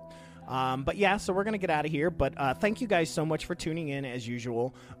 Yeah. But yeah, so we're going to get out of here. But thank you guys so much for tuning in as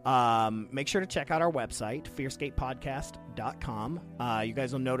usual. Make sure to check out our website, fearscapepodcast.com. You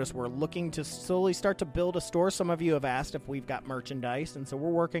guys will notice we're looking to slowly start to build a store. Some of you have asked if we've got merchandise, and so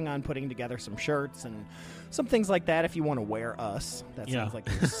we're working on putting together some shirts and some things like that if you want to wear us. That sounds like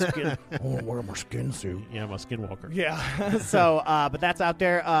your skin. Oh, wear my skin suit. Yeah, my skinwalker. Yeah. So, but that's out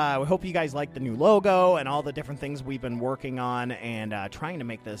there. We hope you guys like the new logo and all the different things we've been working on and trying to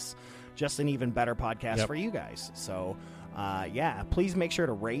make this just an even better podcast for you guys. So, please make sure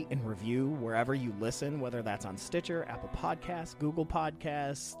to rate and review wherever you listen, whether that's on Stitcher, Apple Podcasts, Google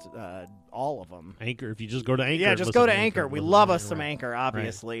Podcasts, all of them. Anchor, if you just go to Anchor. Yeah, just go to Anchor. We love us some Anchor,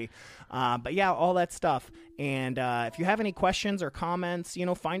 obviously. Right. But yeah, all that stuff. And if you have any questions or comments, you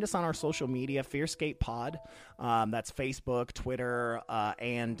know, find us on our social media, Fearscape Pod. That's Facebook, Twitter,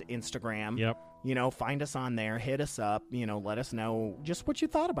 and Instagram. Yep. You know, find us on there, hit us up, you know, let us know just what you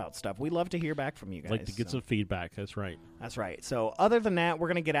thought about stuff. We love to hear back from you guys. Like to get some feedback. That's right. That's right. So other than that, we're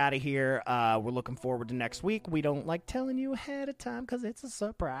going to get out of here. We're looking forward to next week. We don't like telling you ahead of time because it's a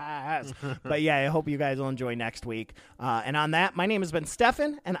surprise. But yeah, I hope you guys will enjoy next week. And on that, my name has been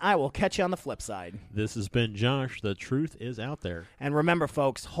Stefan, and I will catch you on the flip side. This has been Josh. The truth is out there. And remember,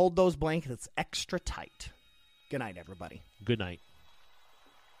 folks, hold those blankets extra tight. Good night, everybody. Good night.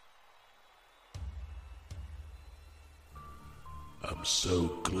 I'm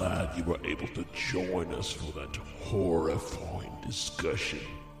so glad you were able to join us for that horrifying discussion.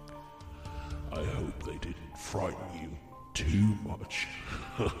 I hope they didn't frighten you too much.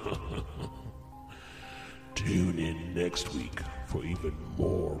 Tune in next week for even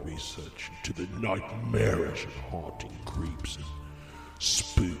more research into the nightmarish and haunting creeps and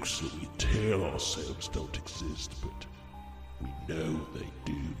spooks that we tell ourselves don't exist, but we know they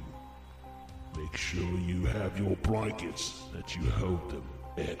do. Make sure you have your blankets, that you hold them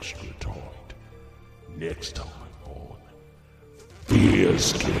extra tight. Next time on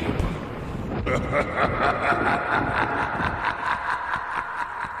Fearscape.